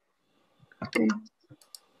 Okay.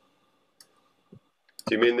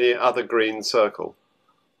 Do you mean the other green circle,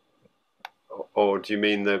 or do you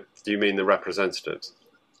mean the representatives?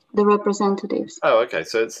 The representatives. Oh, okay.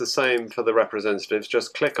 So it's the same for the representatives.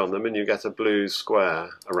 Just click on them, and you get a blue square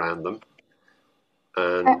around them.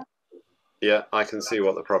 And yeah, I can see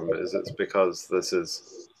what the problem is. It's because this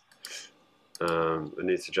is. I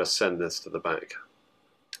need to just send this to the back.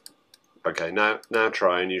 Okay, now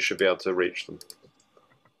try, and you should be able to reach them.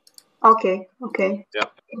 Okay. Yeah.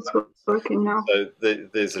 It's working now. So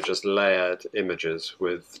these are just layered images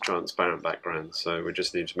with transparent backgrounds. So we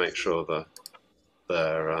just need to make sure that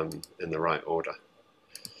they're in the right order.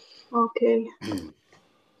 Okay. Okay.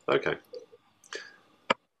 Okay.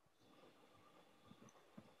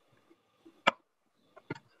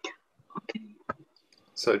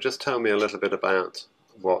 So just tell me a little bit about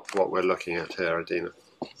what we're looking at here, Adina.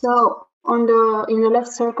 So in the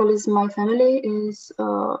left circle is my family, is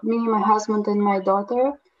me, my husband, and my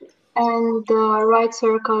daughter. And the right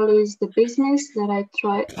circle is the business that I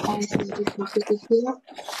duplicate here.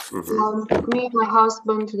 Me, my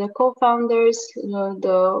husband, the co-founders,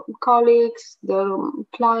 the colleagues, the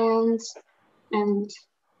clients, and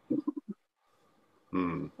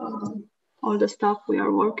all the stuff we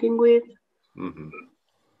are working with.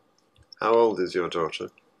 How old is your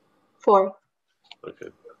daughter? 4.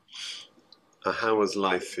 Okay. How was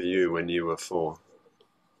life for you when you were 4?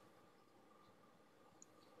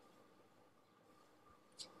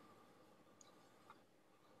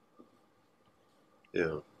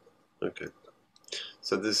 Yeah. Okay.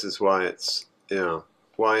 So this is why it's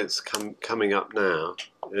coming up now.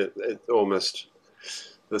 It almost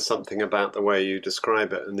there's something about the way you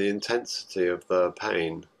describe it and the intensity of the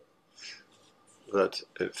pain that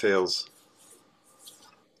it feels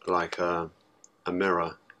like a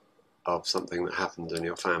mirror of something that happened in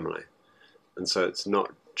your family. And so it's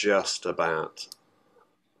not just about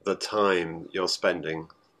the time you're spending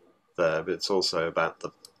there, but it's also about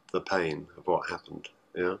the pain of what happened.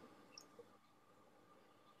 Yeah.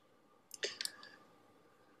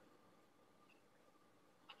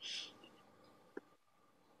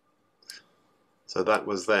 So that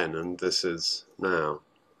was then, and this is now.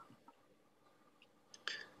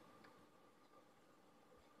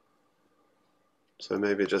 So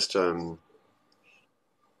maybe just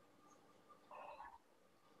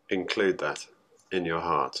include that in your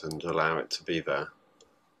heart and allow it to be there.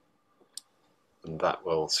 And that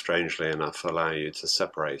will, strangely enough, allow you to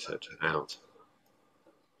separate it out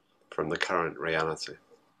from the current reality.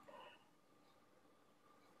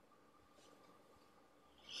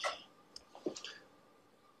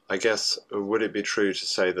 I guess, would it be true to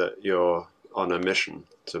say that you're on a mission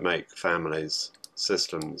to make families,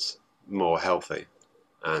 systems more healthy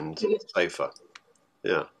and safer?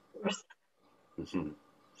 Yeah. Mm-hmm.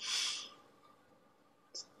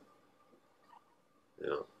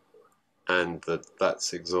 Yeah. And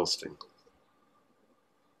that's exhausting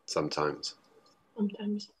sometimes.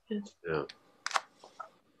 Sometimes, yes. Yeah.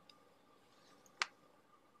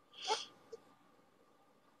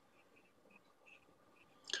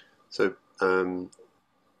 So,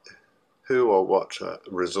 who or what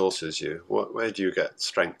resources you? Where do you get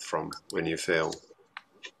strength from when you feel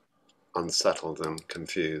unsettled and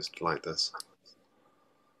confused like this?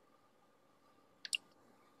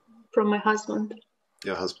 From my husband.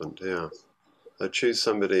 Your husband, yeah. So choose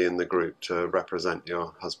somebody in the group to represent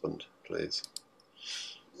your husband, please.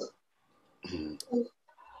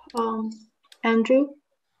 Andrew,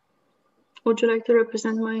 would you like to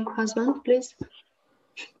represent my husband, please?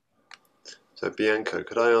 So Bianca,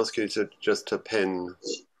 could I ask you to just pin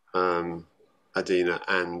Adina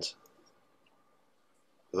and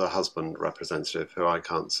the husband representative, who I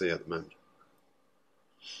can't see at the moment?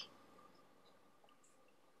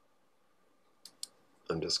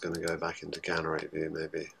 I'm just going to go back into gallery view,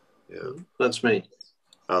 maybe. Yeah. That's me.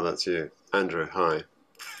 Oh, that's you. Andrew, hi.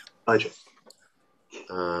 Hi, Jim.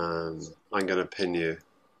 I'm going to pin you.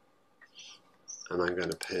 And I'm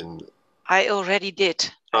going to pin... I already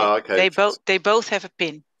did. Oh, okay. They both have a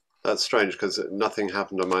pin. That's strange because nothing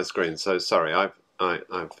happened on my screen. So sorry, I've...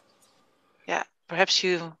 Yeah, perhaps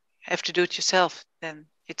you have to do it yourself. Then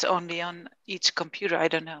it's only on each computer. I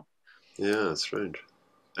don't know. Yeah, it's strange.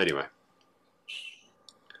 Anyway.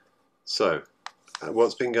 So,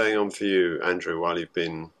 what's been going on for you, Andrew, while you've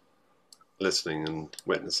been listening and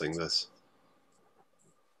witnessing this?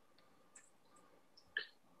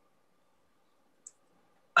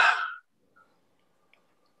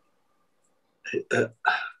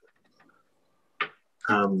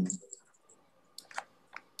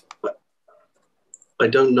 I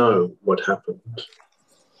don't know what happened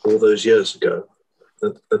all those years ago.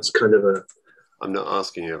 That's kind of a... I'm not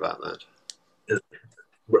asking you about that.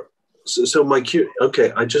 So my cue...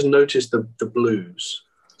 Okay, I just noticed the blues.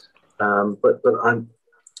 But I'm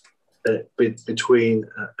between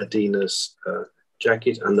Adina's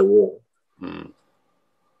jacket and the wall. Mm.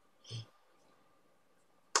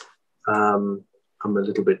 I'm a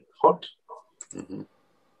little bit hot. Mm-hmm.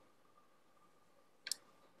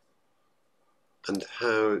 And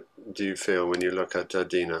how do you feel when you look at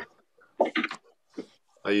Adina?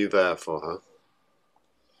 Are you there for her?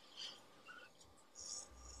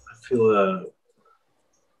 I feel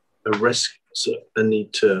a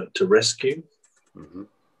need to rescue. Mm-hmm.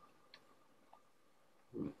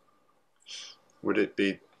 Would it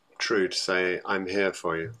be true to say, I'm here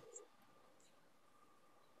for you?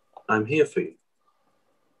 I'm here for you.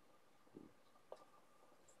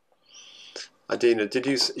 Adina, did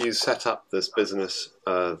you set up this business,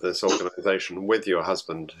 this organization with your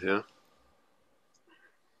husband, yeah?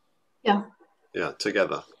 Yeah. Yeah,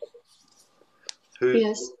 together.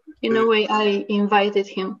 Yes, in a way I invited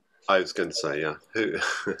him. I was going to say, yeah.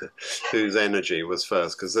 Whose energy was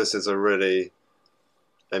first? Because this is a really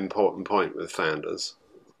important point with founders.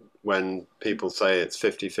 When people say it's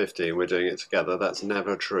 50-50 and we're doing it together, that's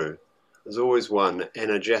never true. There's always one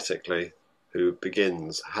energetically who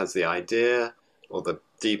has the idea or the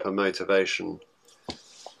deeper motivation.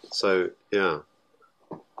 So, yeah.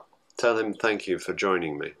 Tell him thank you for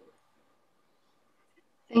joining me.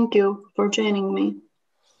 Thank you for joining me.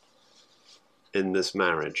 In this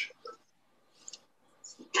marriage.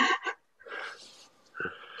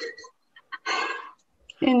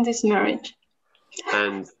 In this marriage.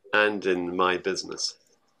 And in my business.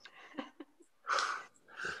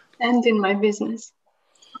 And in my business.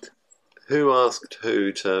 Who asked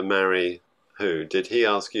who to marry who? Did he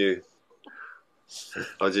ask you,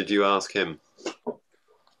 or did you ask him?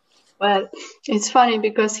 Well, it's funny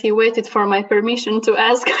because he waited for my permission to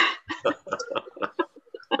ask.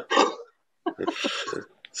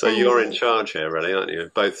 So you're in charge here, really, aren't you?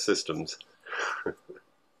 Both systems.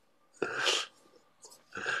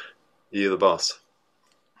 You're the boss.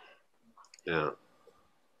 Yeah.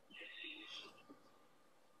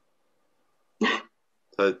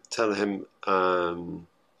 So tell him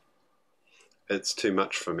it's too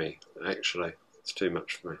much for me, actually. It's too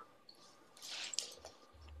much for me.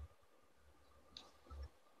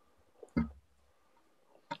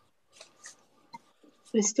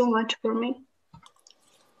 It's too much for me.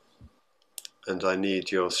 And I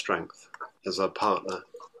need your strength as a partner.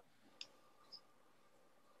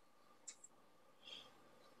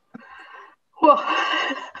 Whoa.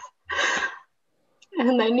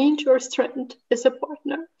 And I need your strength as a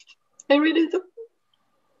partner. I really do.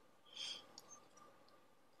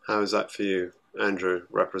 How is that for you, Andrew,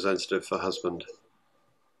 representative for husband?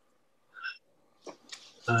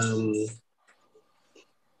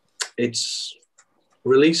 It's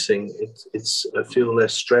releasing. I feel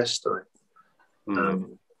less stressed.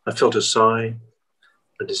 I felt a sigh,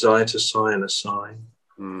 a desire to sigh, and a sigh.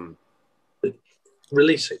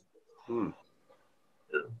 Releasing. Yeah.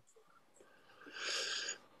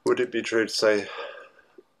 Would it be true to say,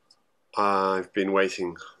 I've been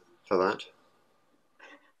waiting for that?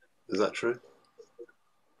 Is that true?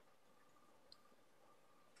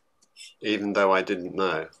 Even though I didn't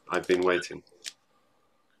know, I've been waiting.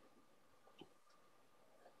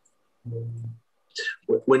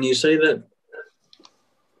 When you say that,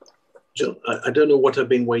 John, I don't know what I've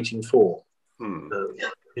been waiting for.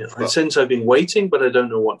 Yeah, I sense I've been waiting, but I don't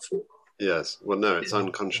know what for. Yes. Well, no, it's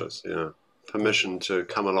unconscious. Yeah. Permission to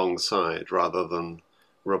come alongside rather than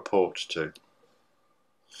report to.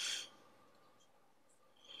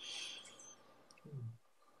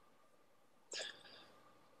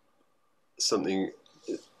 Something.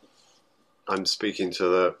 I'm speaking to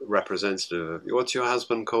the representative. What's your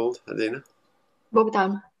husband called, Adina?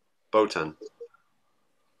 Bogdan. Botan.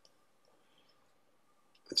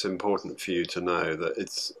 It's important for you to know that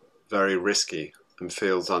it's very risky and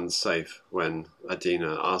feels unsafe when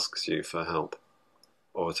Adina asks you for help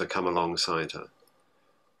or to come alongside her.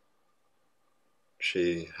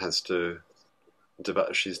 She has to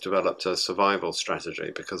she's developed a survival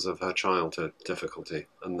strategy because of her childhood difficulty,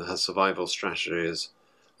 and her survival strategy is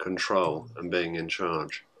control and being in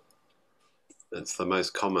charge. It's the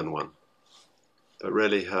most common one. But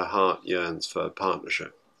really her heart yearns for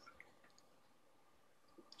partnership.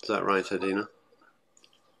 Is that right, Adina?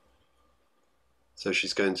 So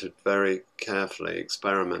she's going to very carefully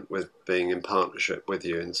experiment with being in partnership with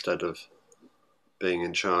you instead of being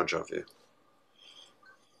in charge of you,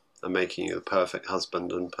 and making you the perfect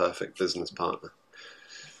husband and perfect business partner,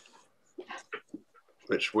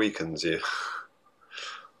 which weakens you.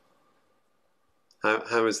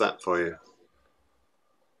 How is that for you?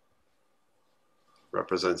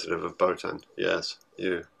 Representative of Botan. Yes,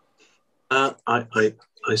 you. I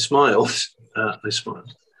smiled. I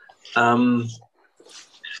smiled.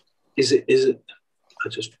 Is it? I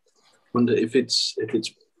just wonder if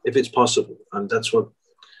it's possible, and that's what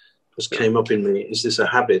just came up in me. Is this a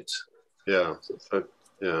habit? Yeah. So,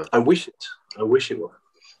 yeah. I wish it were.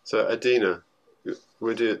 So, Adina,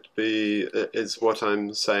 would it be? Is what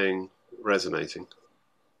I'm saying resonating?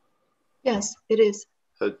 Yes, it is.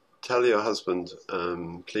 So tell your husband,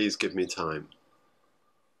 please give me time.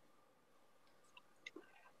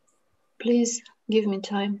 Please give me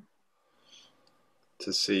time.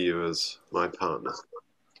 To see you as my partner.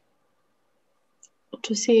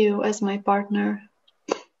 To see you as my partner.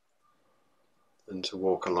 And to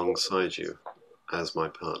walk alongside you as my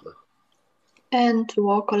partner. And to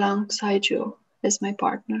walk alongside you as my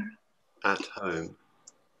partner. At home.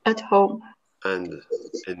 At home. And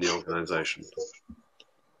in the organization.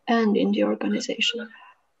 And in the organization.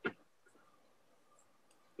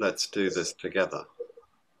 Let's do this together.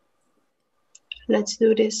 Let's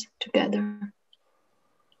do this together.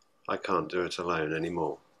 I can't do it alone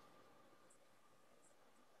anymore.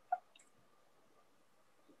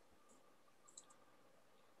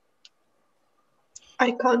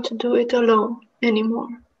 I can't do it alone anymore.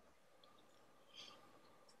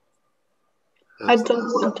 I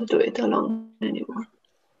don't want to do it alone anymore.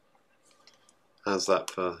 How's that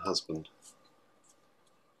for husband?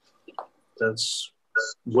 That's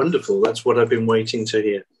wonderful. That's what I've been waiting to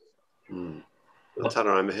hear. Well, tell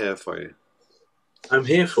her I'm here for you. I'm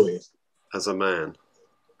here for you. As a man.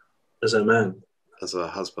 As a man. as a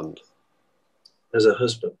husband? As a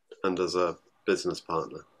husband. And as a business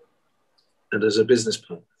partner? And as a business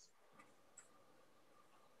partner.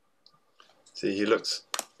 See, he looks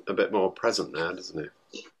a bit more present now, doesn't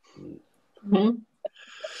he?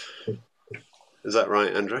 Mm-hmm. Is that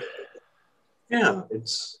right, Andrew? Yeah,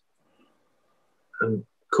 it's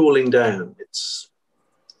cooling down. It's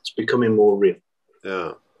becoming more real.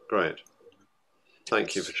 Yeah, great.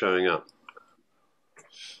 Thank you for showing up.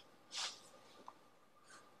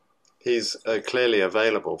 He's clearly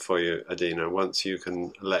available for you, Adina, once you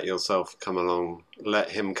can let yourself come along, let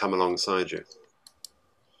him come alongside you.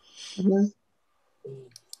 Mm-hmm.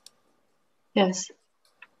 Yes.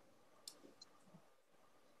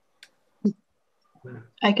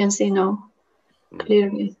 I can see now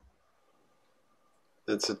clearly.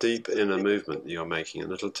 It's a deep inner movement you're making,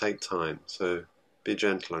 and it'll take time, so be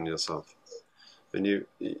gentle on yourself. And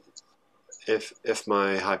if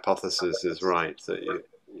my hypothesis is right, that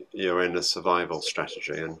you're in a survival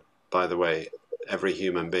strategy, and by the way, every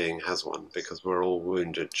human being has one because we're all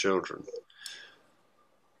wounded children,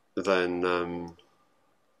 then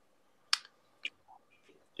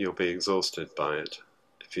you'll be exhausted by it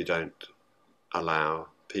if you don't allow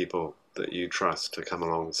people that you trust to come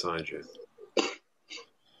alongside you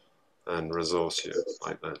and resource you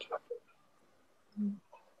like that.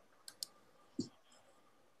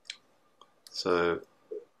 So,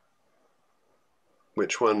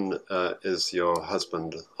 which one is your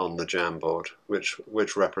husband on the Jamboard?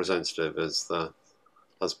 Which representative is the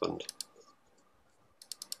husband?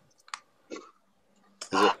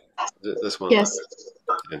 Is it this one? Yes.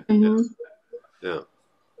 Yeah. Mm-hmm. Yeah.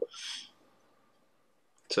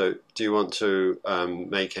 So, do you want to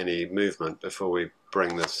make any movement before we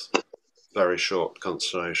bring this very short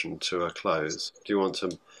constellation to a close? Do you want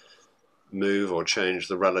to move or change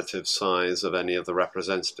the relative size of any of the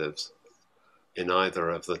representatives in either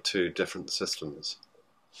of the two different systems?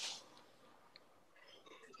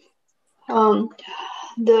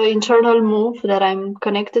 The internal move that I'm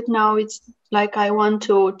connected now, it's like I want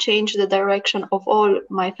to change the direction of all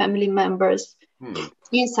my family members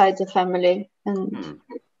inside the family. And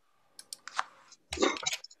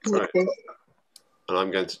right. And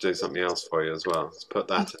I'm going to do something else for you as well. Let's put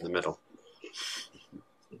that in the middle.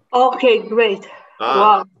 Okay, great.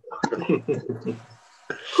 Wow.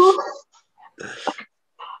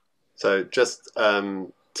 So just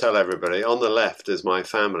tell everybody, on the left is my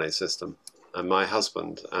family system, and my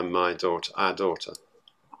husband and my daughter, our daughter.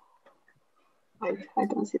 I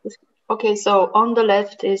don't see this. Okay, so on the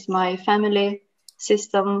left is my family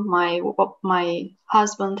system, my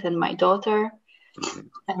husband and my daughter,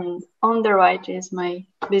 and on the right is my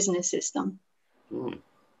business system.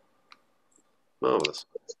 Marvelous.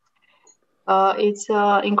 It's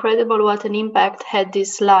incredible what an impact had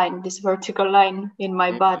this line, this vertical line in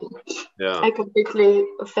my body. Yeah. I completely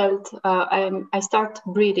felt I start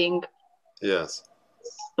breathing. Yes.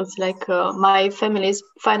 It's like my family is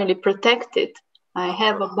finally protected. I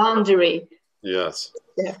have a boundary. Yes.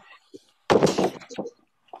 Yeah.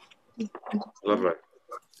 Lovely.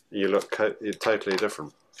 You look you're totally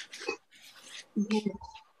different.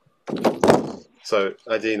 So,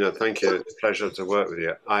 Adina, thank you. It's a pleasure to work with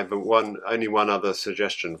you. I have only one other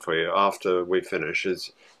suggestion for you after we finish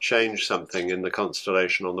is change something in the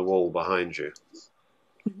constellation on the wall behind you.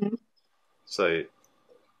 So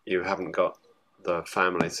you haven't got the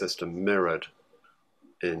family system mirrored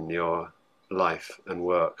in your life and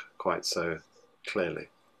work quite so clearly.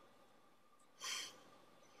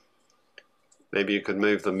 Maybe you could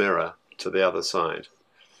move the mirror to the other side.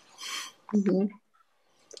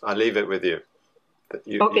 I leave it with you.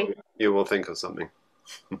 Okay. You will think of something.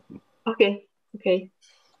 Okay. Good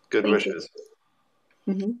Thank wishes.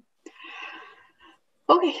 You.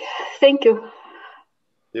 Okay. Thank you.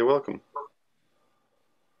 You're welcome.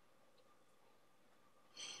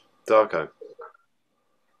 Darko,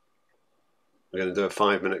 we're going to do a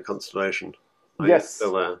 5-minute constellation. Are you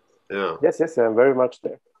still there? Yeah. Yes, I'm very much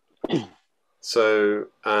there. So,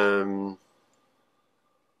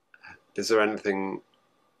 is there anything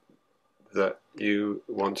that you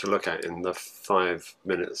want to look at in the 5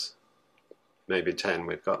 minutes, maybe 10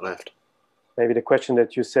 we've got left? Maybe the question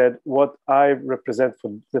that you said, what I represent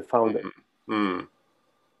for the founder.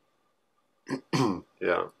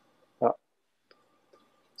 Yeah.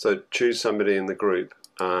 So choose somebody in the group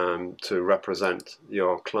to represent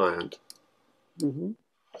your client.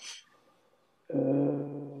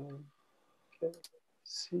 Let's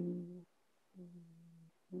see.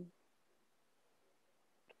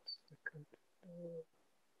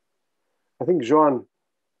 I think Joan,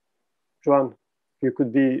 you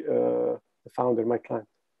could be the founder, my client.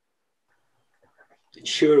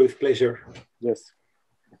 Sure, with pleasure. Yes,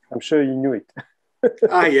 I'm sure you knew it.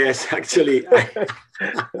 Yes, actually, I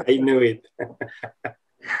knew it.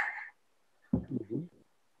 Mm-hmm.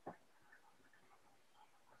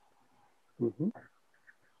 Mm-hmm.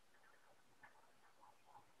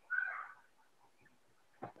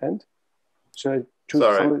 And should I choose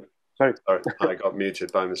somebody? Sorry, I got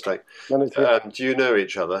muted by mistake. No, do you know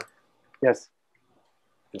each other? Yes.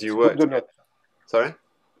 Do you work together? Sorry?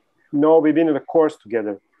 No, we've been in a course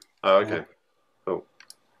together. Oh, okay. Cool.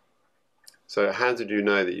 So how did you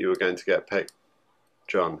know that you were going to get picked,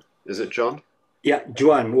 John? Is it John? Yeah,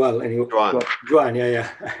 Juan. Well, anyway, Juan. Yeah.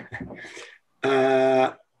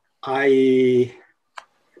 I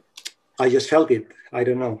just felt it. I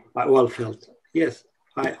don't know. Felt. Yes.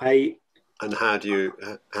 And how do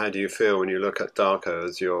you feel when you look at Darko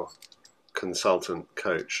as your consultant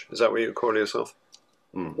coach? Is that what you call yourself?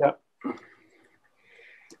 Mm. Yeah.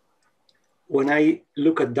 When I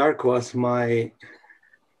look at Darko as my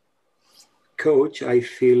coach, I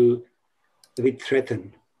feel a bit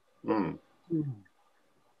threatened. Mm.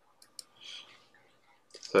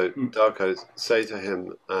 So, Darko, say to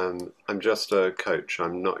him, I'm just a coach,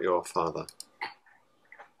 I'm not your father.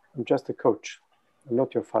 I'm just a coach, I'm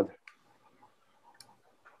not your father.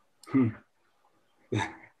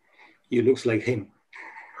 You looks like him.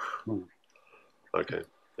 Okay,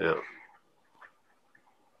 yeah.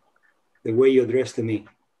 The way you address to me,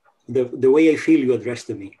 the way I feel you address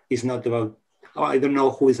to me is not about, I don't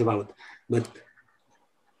know who it's about, but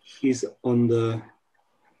is on the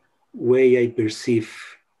way I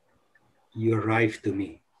perceive you arrive to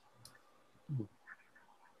me.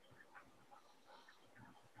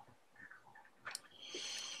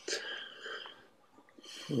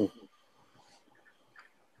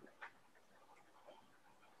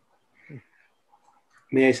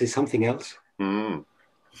 May I say something else? Mm.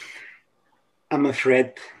 I'm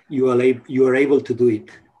afraid you are able to do it,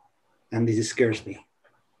 and this scares me.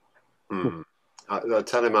 Mm. I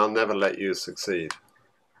tell him I'll never let you succeed,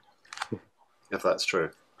 if that's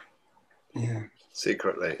true. Yeah.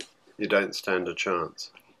 Secretly, you don't stand a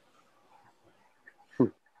chance.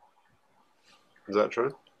 Is that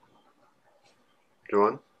true? Go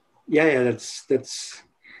on. Yeah.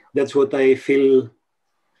 That's what I feel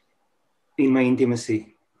in my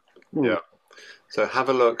intimacy. Yeah. So have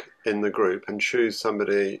a look in the group and choose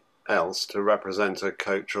somebody else to represent a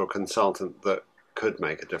coach or consultant that could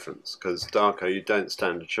make a difference. Because Darko, you don't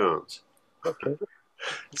stand a chance. Okay.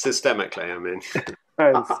 Systemically, I mean.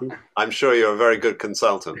 I see. I'm sure you're a very good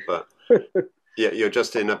consultant, but yeah, you're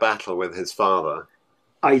just in a battle with his father.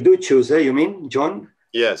 I do choose, you mean, John?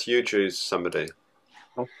 Yes, you choose somebody.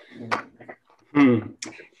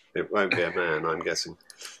 It won't be a man, I'm guessing.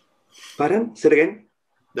 Pardon? Say it again?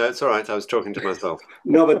 No, it's all right. I was talking to myself.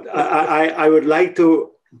 No, but I would like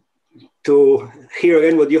to hear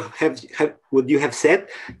again what you have said,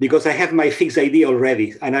 because I have my fixed idea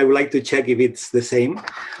already, and I would like to check if it's the same.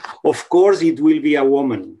 Of course, it will be a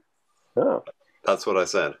woman. Oh. That's what I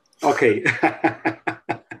said. Okay.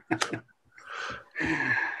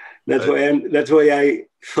 That's why I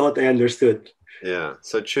thought I understood. Yeah.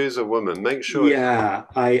 So choose a woman. Make sure. Yeah,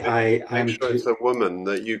 make sure it's a woman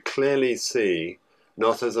that you clearly see,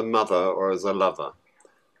 not as a mother or as a lover,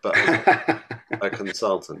 but as a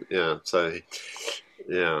consultant. Yeah. So,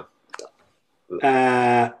 yeah.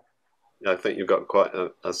 I think you've got quite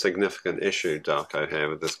a significant issue, Darko, here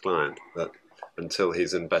with this client, that until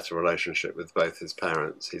he's in better relationship with both his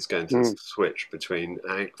parents, he's going to switch between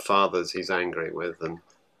fathers he's angry with and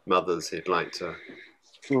mothers he'd like to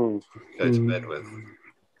go to bed with.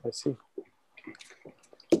 I see.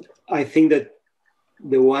 I think that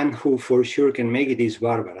the one who for sure can make it is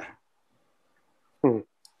Barbara. Who's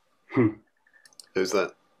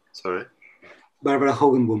that? Sorry? Barbara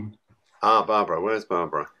Hogenboom. Ah, Barbara. Where's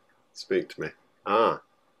Barbara? Speak to me. Ah.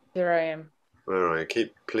 Here I am. Where are you?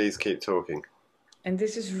 Please keep talking. And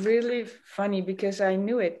this is really funny because I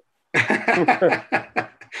knew it.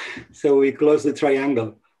 So we close the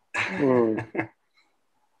triangle.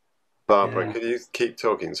 Barbara, could you keep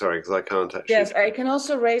talking? Sorry, because I can't actually. Yes, I can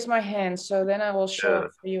also raise my hand, so then I will show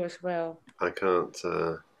it for you as well. I can't,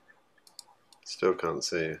 still can't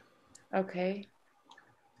see you. Okay.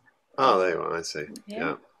 Oh, there you are, I see.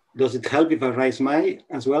 Yeah. Does it help if I raise mine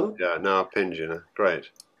as well? Yeah, now I've pinned you now. Great.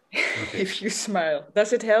 If you smile.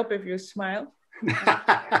 Does it help if you smile?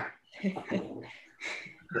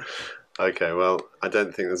 Okay, well, I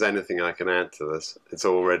don't think there's anything I can add to this. It's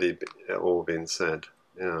already all been said.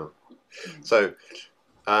 Yeah. So,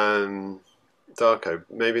 Darko,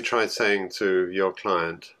 maybe try saying to your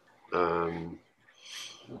client,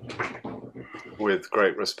 with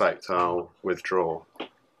great respect, I'll withdraw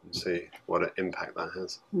and see what impact that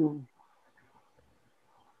has. With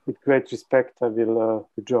great respect, I will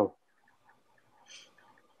withdraw.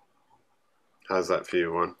 How's that for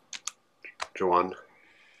you, Joanne?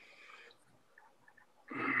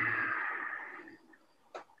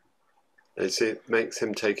 You see, it makes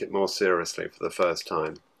him take it more seriously for the first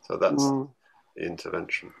time. So that's the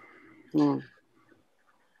intervention.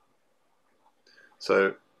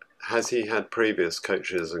 So has he had previous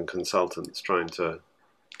coaches and consultants trying to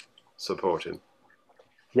support him?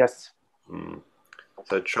 Yes.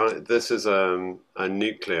 So this is a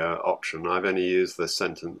nuclear option. I've only used this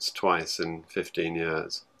sentence twice in 15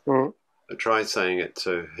 years. But try saying it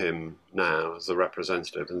to him now as a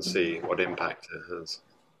representative and see what impact it has.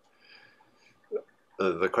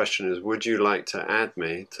 The question is, would you like to add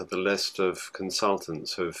me to the list of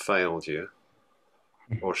consultants who have failed you?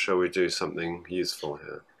 Or shall we do something useful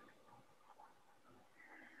here?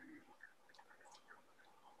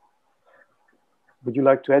 Would you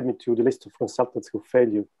like to add me to the list of consultants who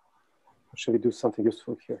failed you? Or shall we do something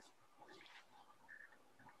useful here?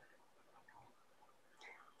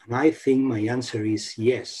 And I think my answer is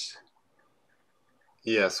yes.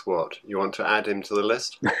 Yes, what? You want to add him to the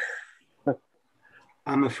list?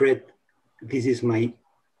 I'm afraid this is my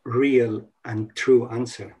real and true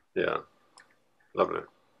answer. Yeah, lovely.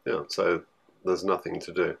 Yeah, so there's nothing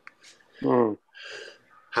to do.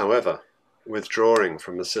 However, withdrawing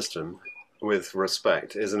from the system with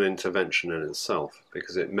respect is an intervention in itself,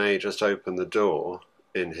 because it may just open the door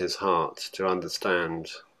in his heart to understand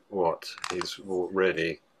what he's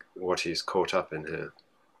caught up in here.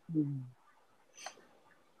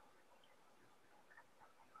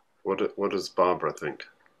 What does Barbara think?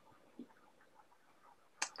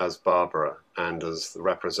 As Barbara and as the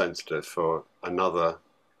representative for another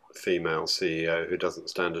female CEO who doesn't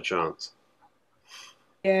stand a chance.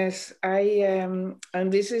 Yes, and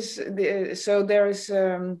this is so there is.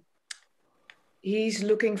 He's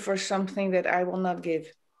looking for something that I will not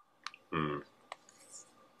give.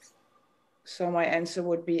 So my answer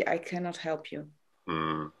would be, I cannot help you.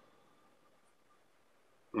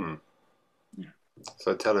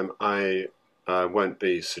 So tell him I won't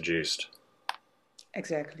be seduced.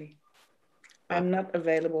 Exactly. I'm not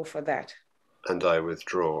available for that. And I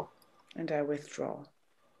withdraw. And I withdraw.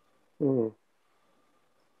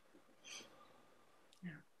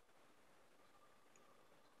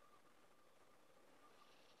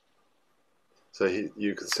 So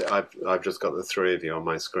you can see I've just got the three of you on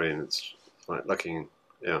my screen. It's like looking,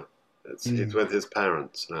 he's with his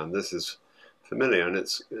parents, and this is familiar, and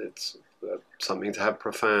it's something to have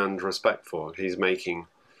profound respect for. He's making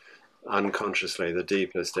unconsciously the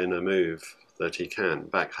deepest inner move that he can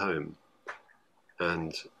back home,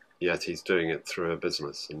 and yet he's doing it through a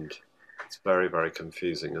business, and it's very, very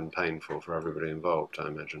confusing and painful for everybody involved, I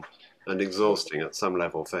imagine, and exhausting at some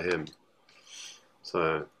level for him.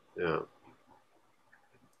 So yeah,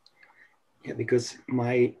 because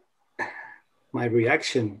my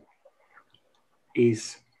reaction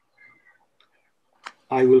is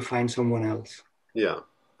I will find someone else. Yeah,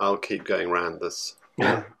 I'll keep going around this.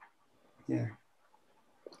 Yeah.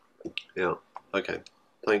 Okay,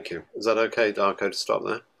 thank you. Is that okay, Darko, to stop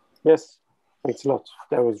there? Yes, thanks a lot.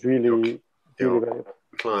 That was really your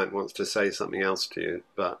client wants to say something else to you,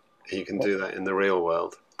 but he can do that in the real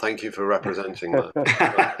world. Thank you for representing that.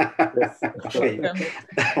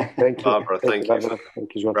 Thank you. Barbara, thank you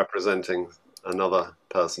for representing another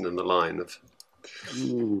person in the line of.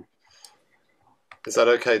 Is that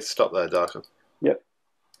okay to stop there, Darko? Yeah.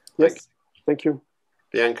 Yes. Thank you.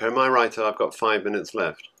 Bianca, am I right? I've got 5 minutes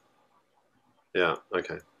left. Yeah,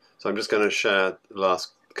 okay. So I'm just going to share the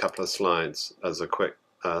last couple of slides as a quick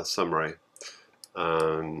summary.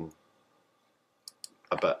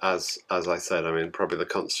 But as I said, I mean, probably the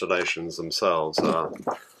constellations themselves are,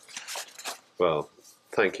 well,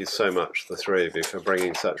 thank you so much, the three of you, for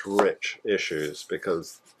bringing such rich issues,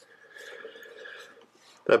 because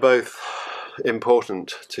they're both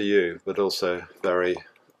important to you, but also very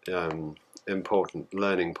important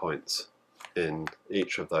learning points in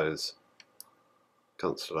each of those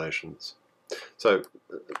constellations. So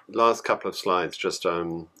last couple of slides, just I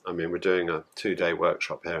mean, we're doing a 2-day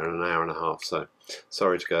workshop here in an hour and a half, so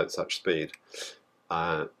sorry to go at such speed.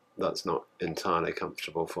 That's not entirely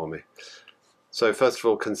comfortable for me. So first of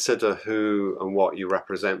all, consider who and what you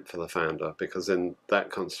represent for the founder, because in that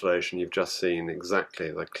constellation you've just seen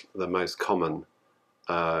exactly the most common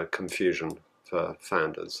confusion for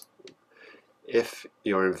founders. If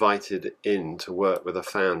you're invited in to work with a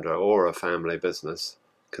founder or a family business,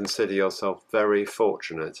 consider yourself very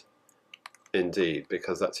fortunate indeed,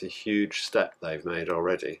 because that's a huge step they've made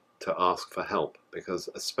already to ask for help, because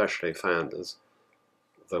especially founders,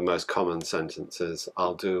 the most common sentence is,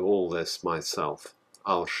 I'll do all this myself,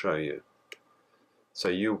 I'll show you. So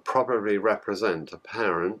you probably represent a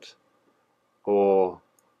parent or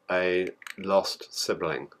a lost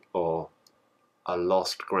sibling or a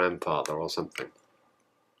lost grandfather or something.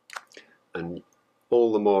 And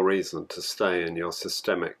all the more reason to stay in your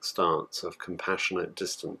systemic stance of compassionate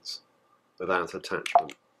distance without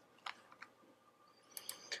attachment.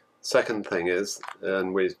 Second thing is,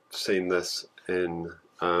 and we've seen this in,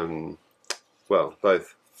 well,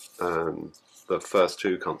 both the first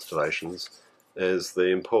two constellations, is the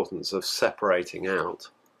importance of separating out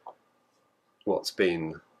what's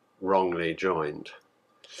been wrongly joined.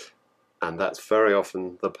 And that's very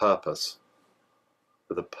often the purpose.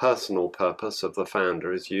 The personal purpose of the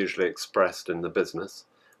founder is usually expressed in the business,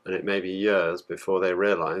 and it may be years before they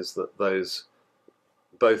realize that those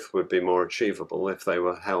both would be more achievable if they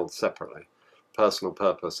were held separately. Personal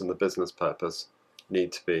purpose and the business purpose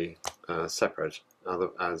need to be separate,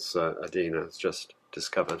 as Adina has just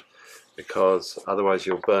discovered, because otherwise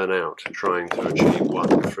you'll burn out trying to achieve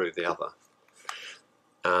one through the other.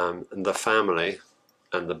 And the family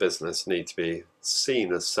and the business need to be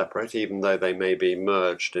seen as separate, even though they may be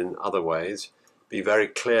merged in other ways. Be very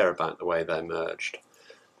clear about the way they're merged.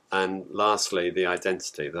 And lastly, the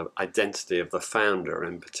identity of the founder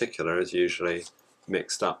in particular is usually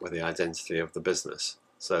mixed up with the identity of the business,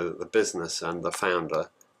 so that the business and the founder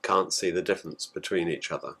can't see the difference between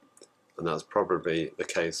each other. And that's probably the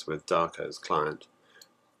case with Darko's client.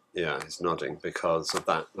 Yeah, he's nodding because of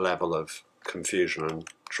that level of confusion and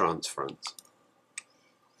transference.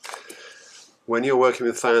 When you're working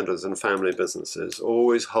with founders and family businesses,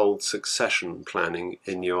 always hold succession planning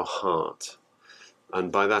in your heart.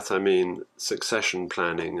 And by that I mean succession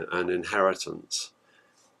planning and inheritance.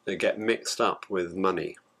 They get mixed up with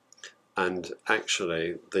money. And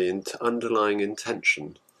actually the underlying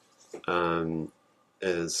intention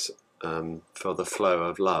is for the flow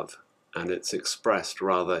of love. And it's expressed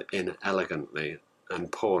rather inelegantly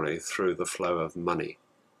and poorly through the flow of money.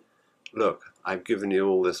 Look, I've given you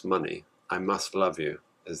all this money. I must love you,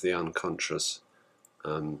 is the unconscious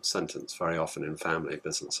sentence very often in family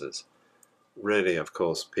businesses. Really, of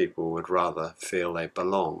course, people would rather feel they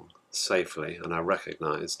belong safely and are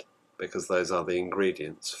recognized, because those are the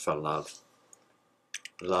ingredients for love.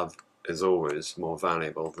 Love is always more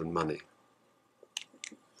valuable than money.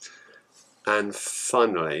 And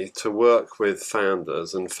finally, to work with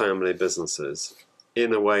founders and family businesses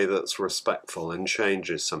in a way that's respectful and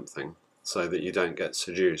changes something so that you don't get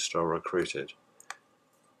seduced or recruited.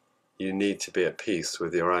 You need to be at peace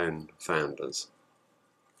with your own founders,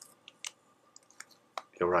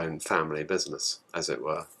 your own family business, as it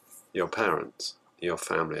were, your parents, your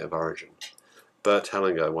family of origin. Bert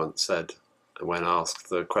Hellinger once said, when asked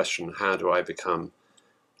the question, how do I become,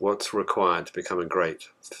 what's required to become a great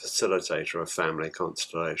facilitator of family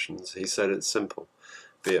constellations, he said it's simple,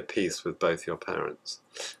 be at peace with both your parents.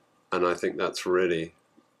 And I think that's really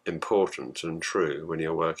important and true when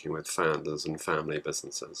you're working with founders and family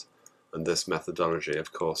businesses. And this methodology,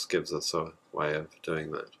 of course, gives us a way of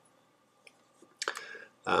doing that.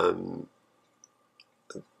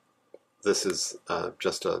 This is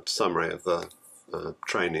just a summary of the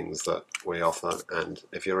trainings that we offer, and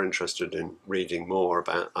if you're interested in reading more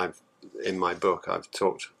about, in my book I've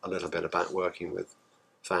talked a little bit about working with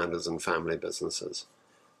founders and family businesses,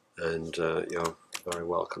 and you're very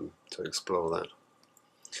welcome to explore that.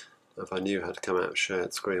 If I knew how to come out of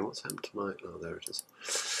shared screen, what's happened to my, oh, there it is.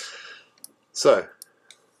 So,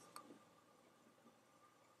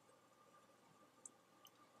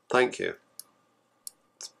 thank you.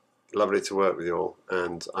 It's lovely to work with you all,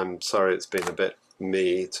 and I'm sorry it's been a bit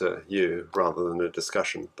me to you rather than a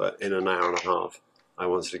discussion, but in an hour and a half I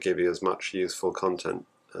wanted to give you as much useful content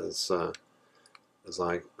as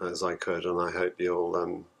I could, and I hope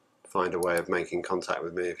you'll find a way of making contact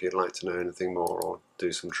with me if you'd like to know anything more or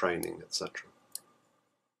do some training, etc.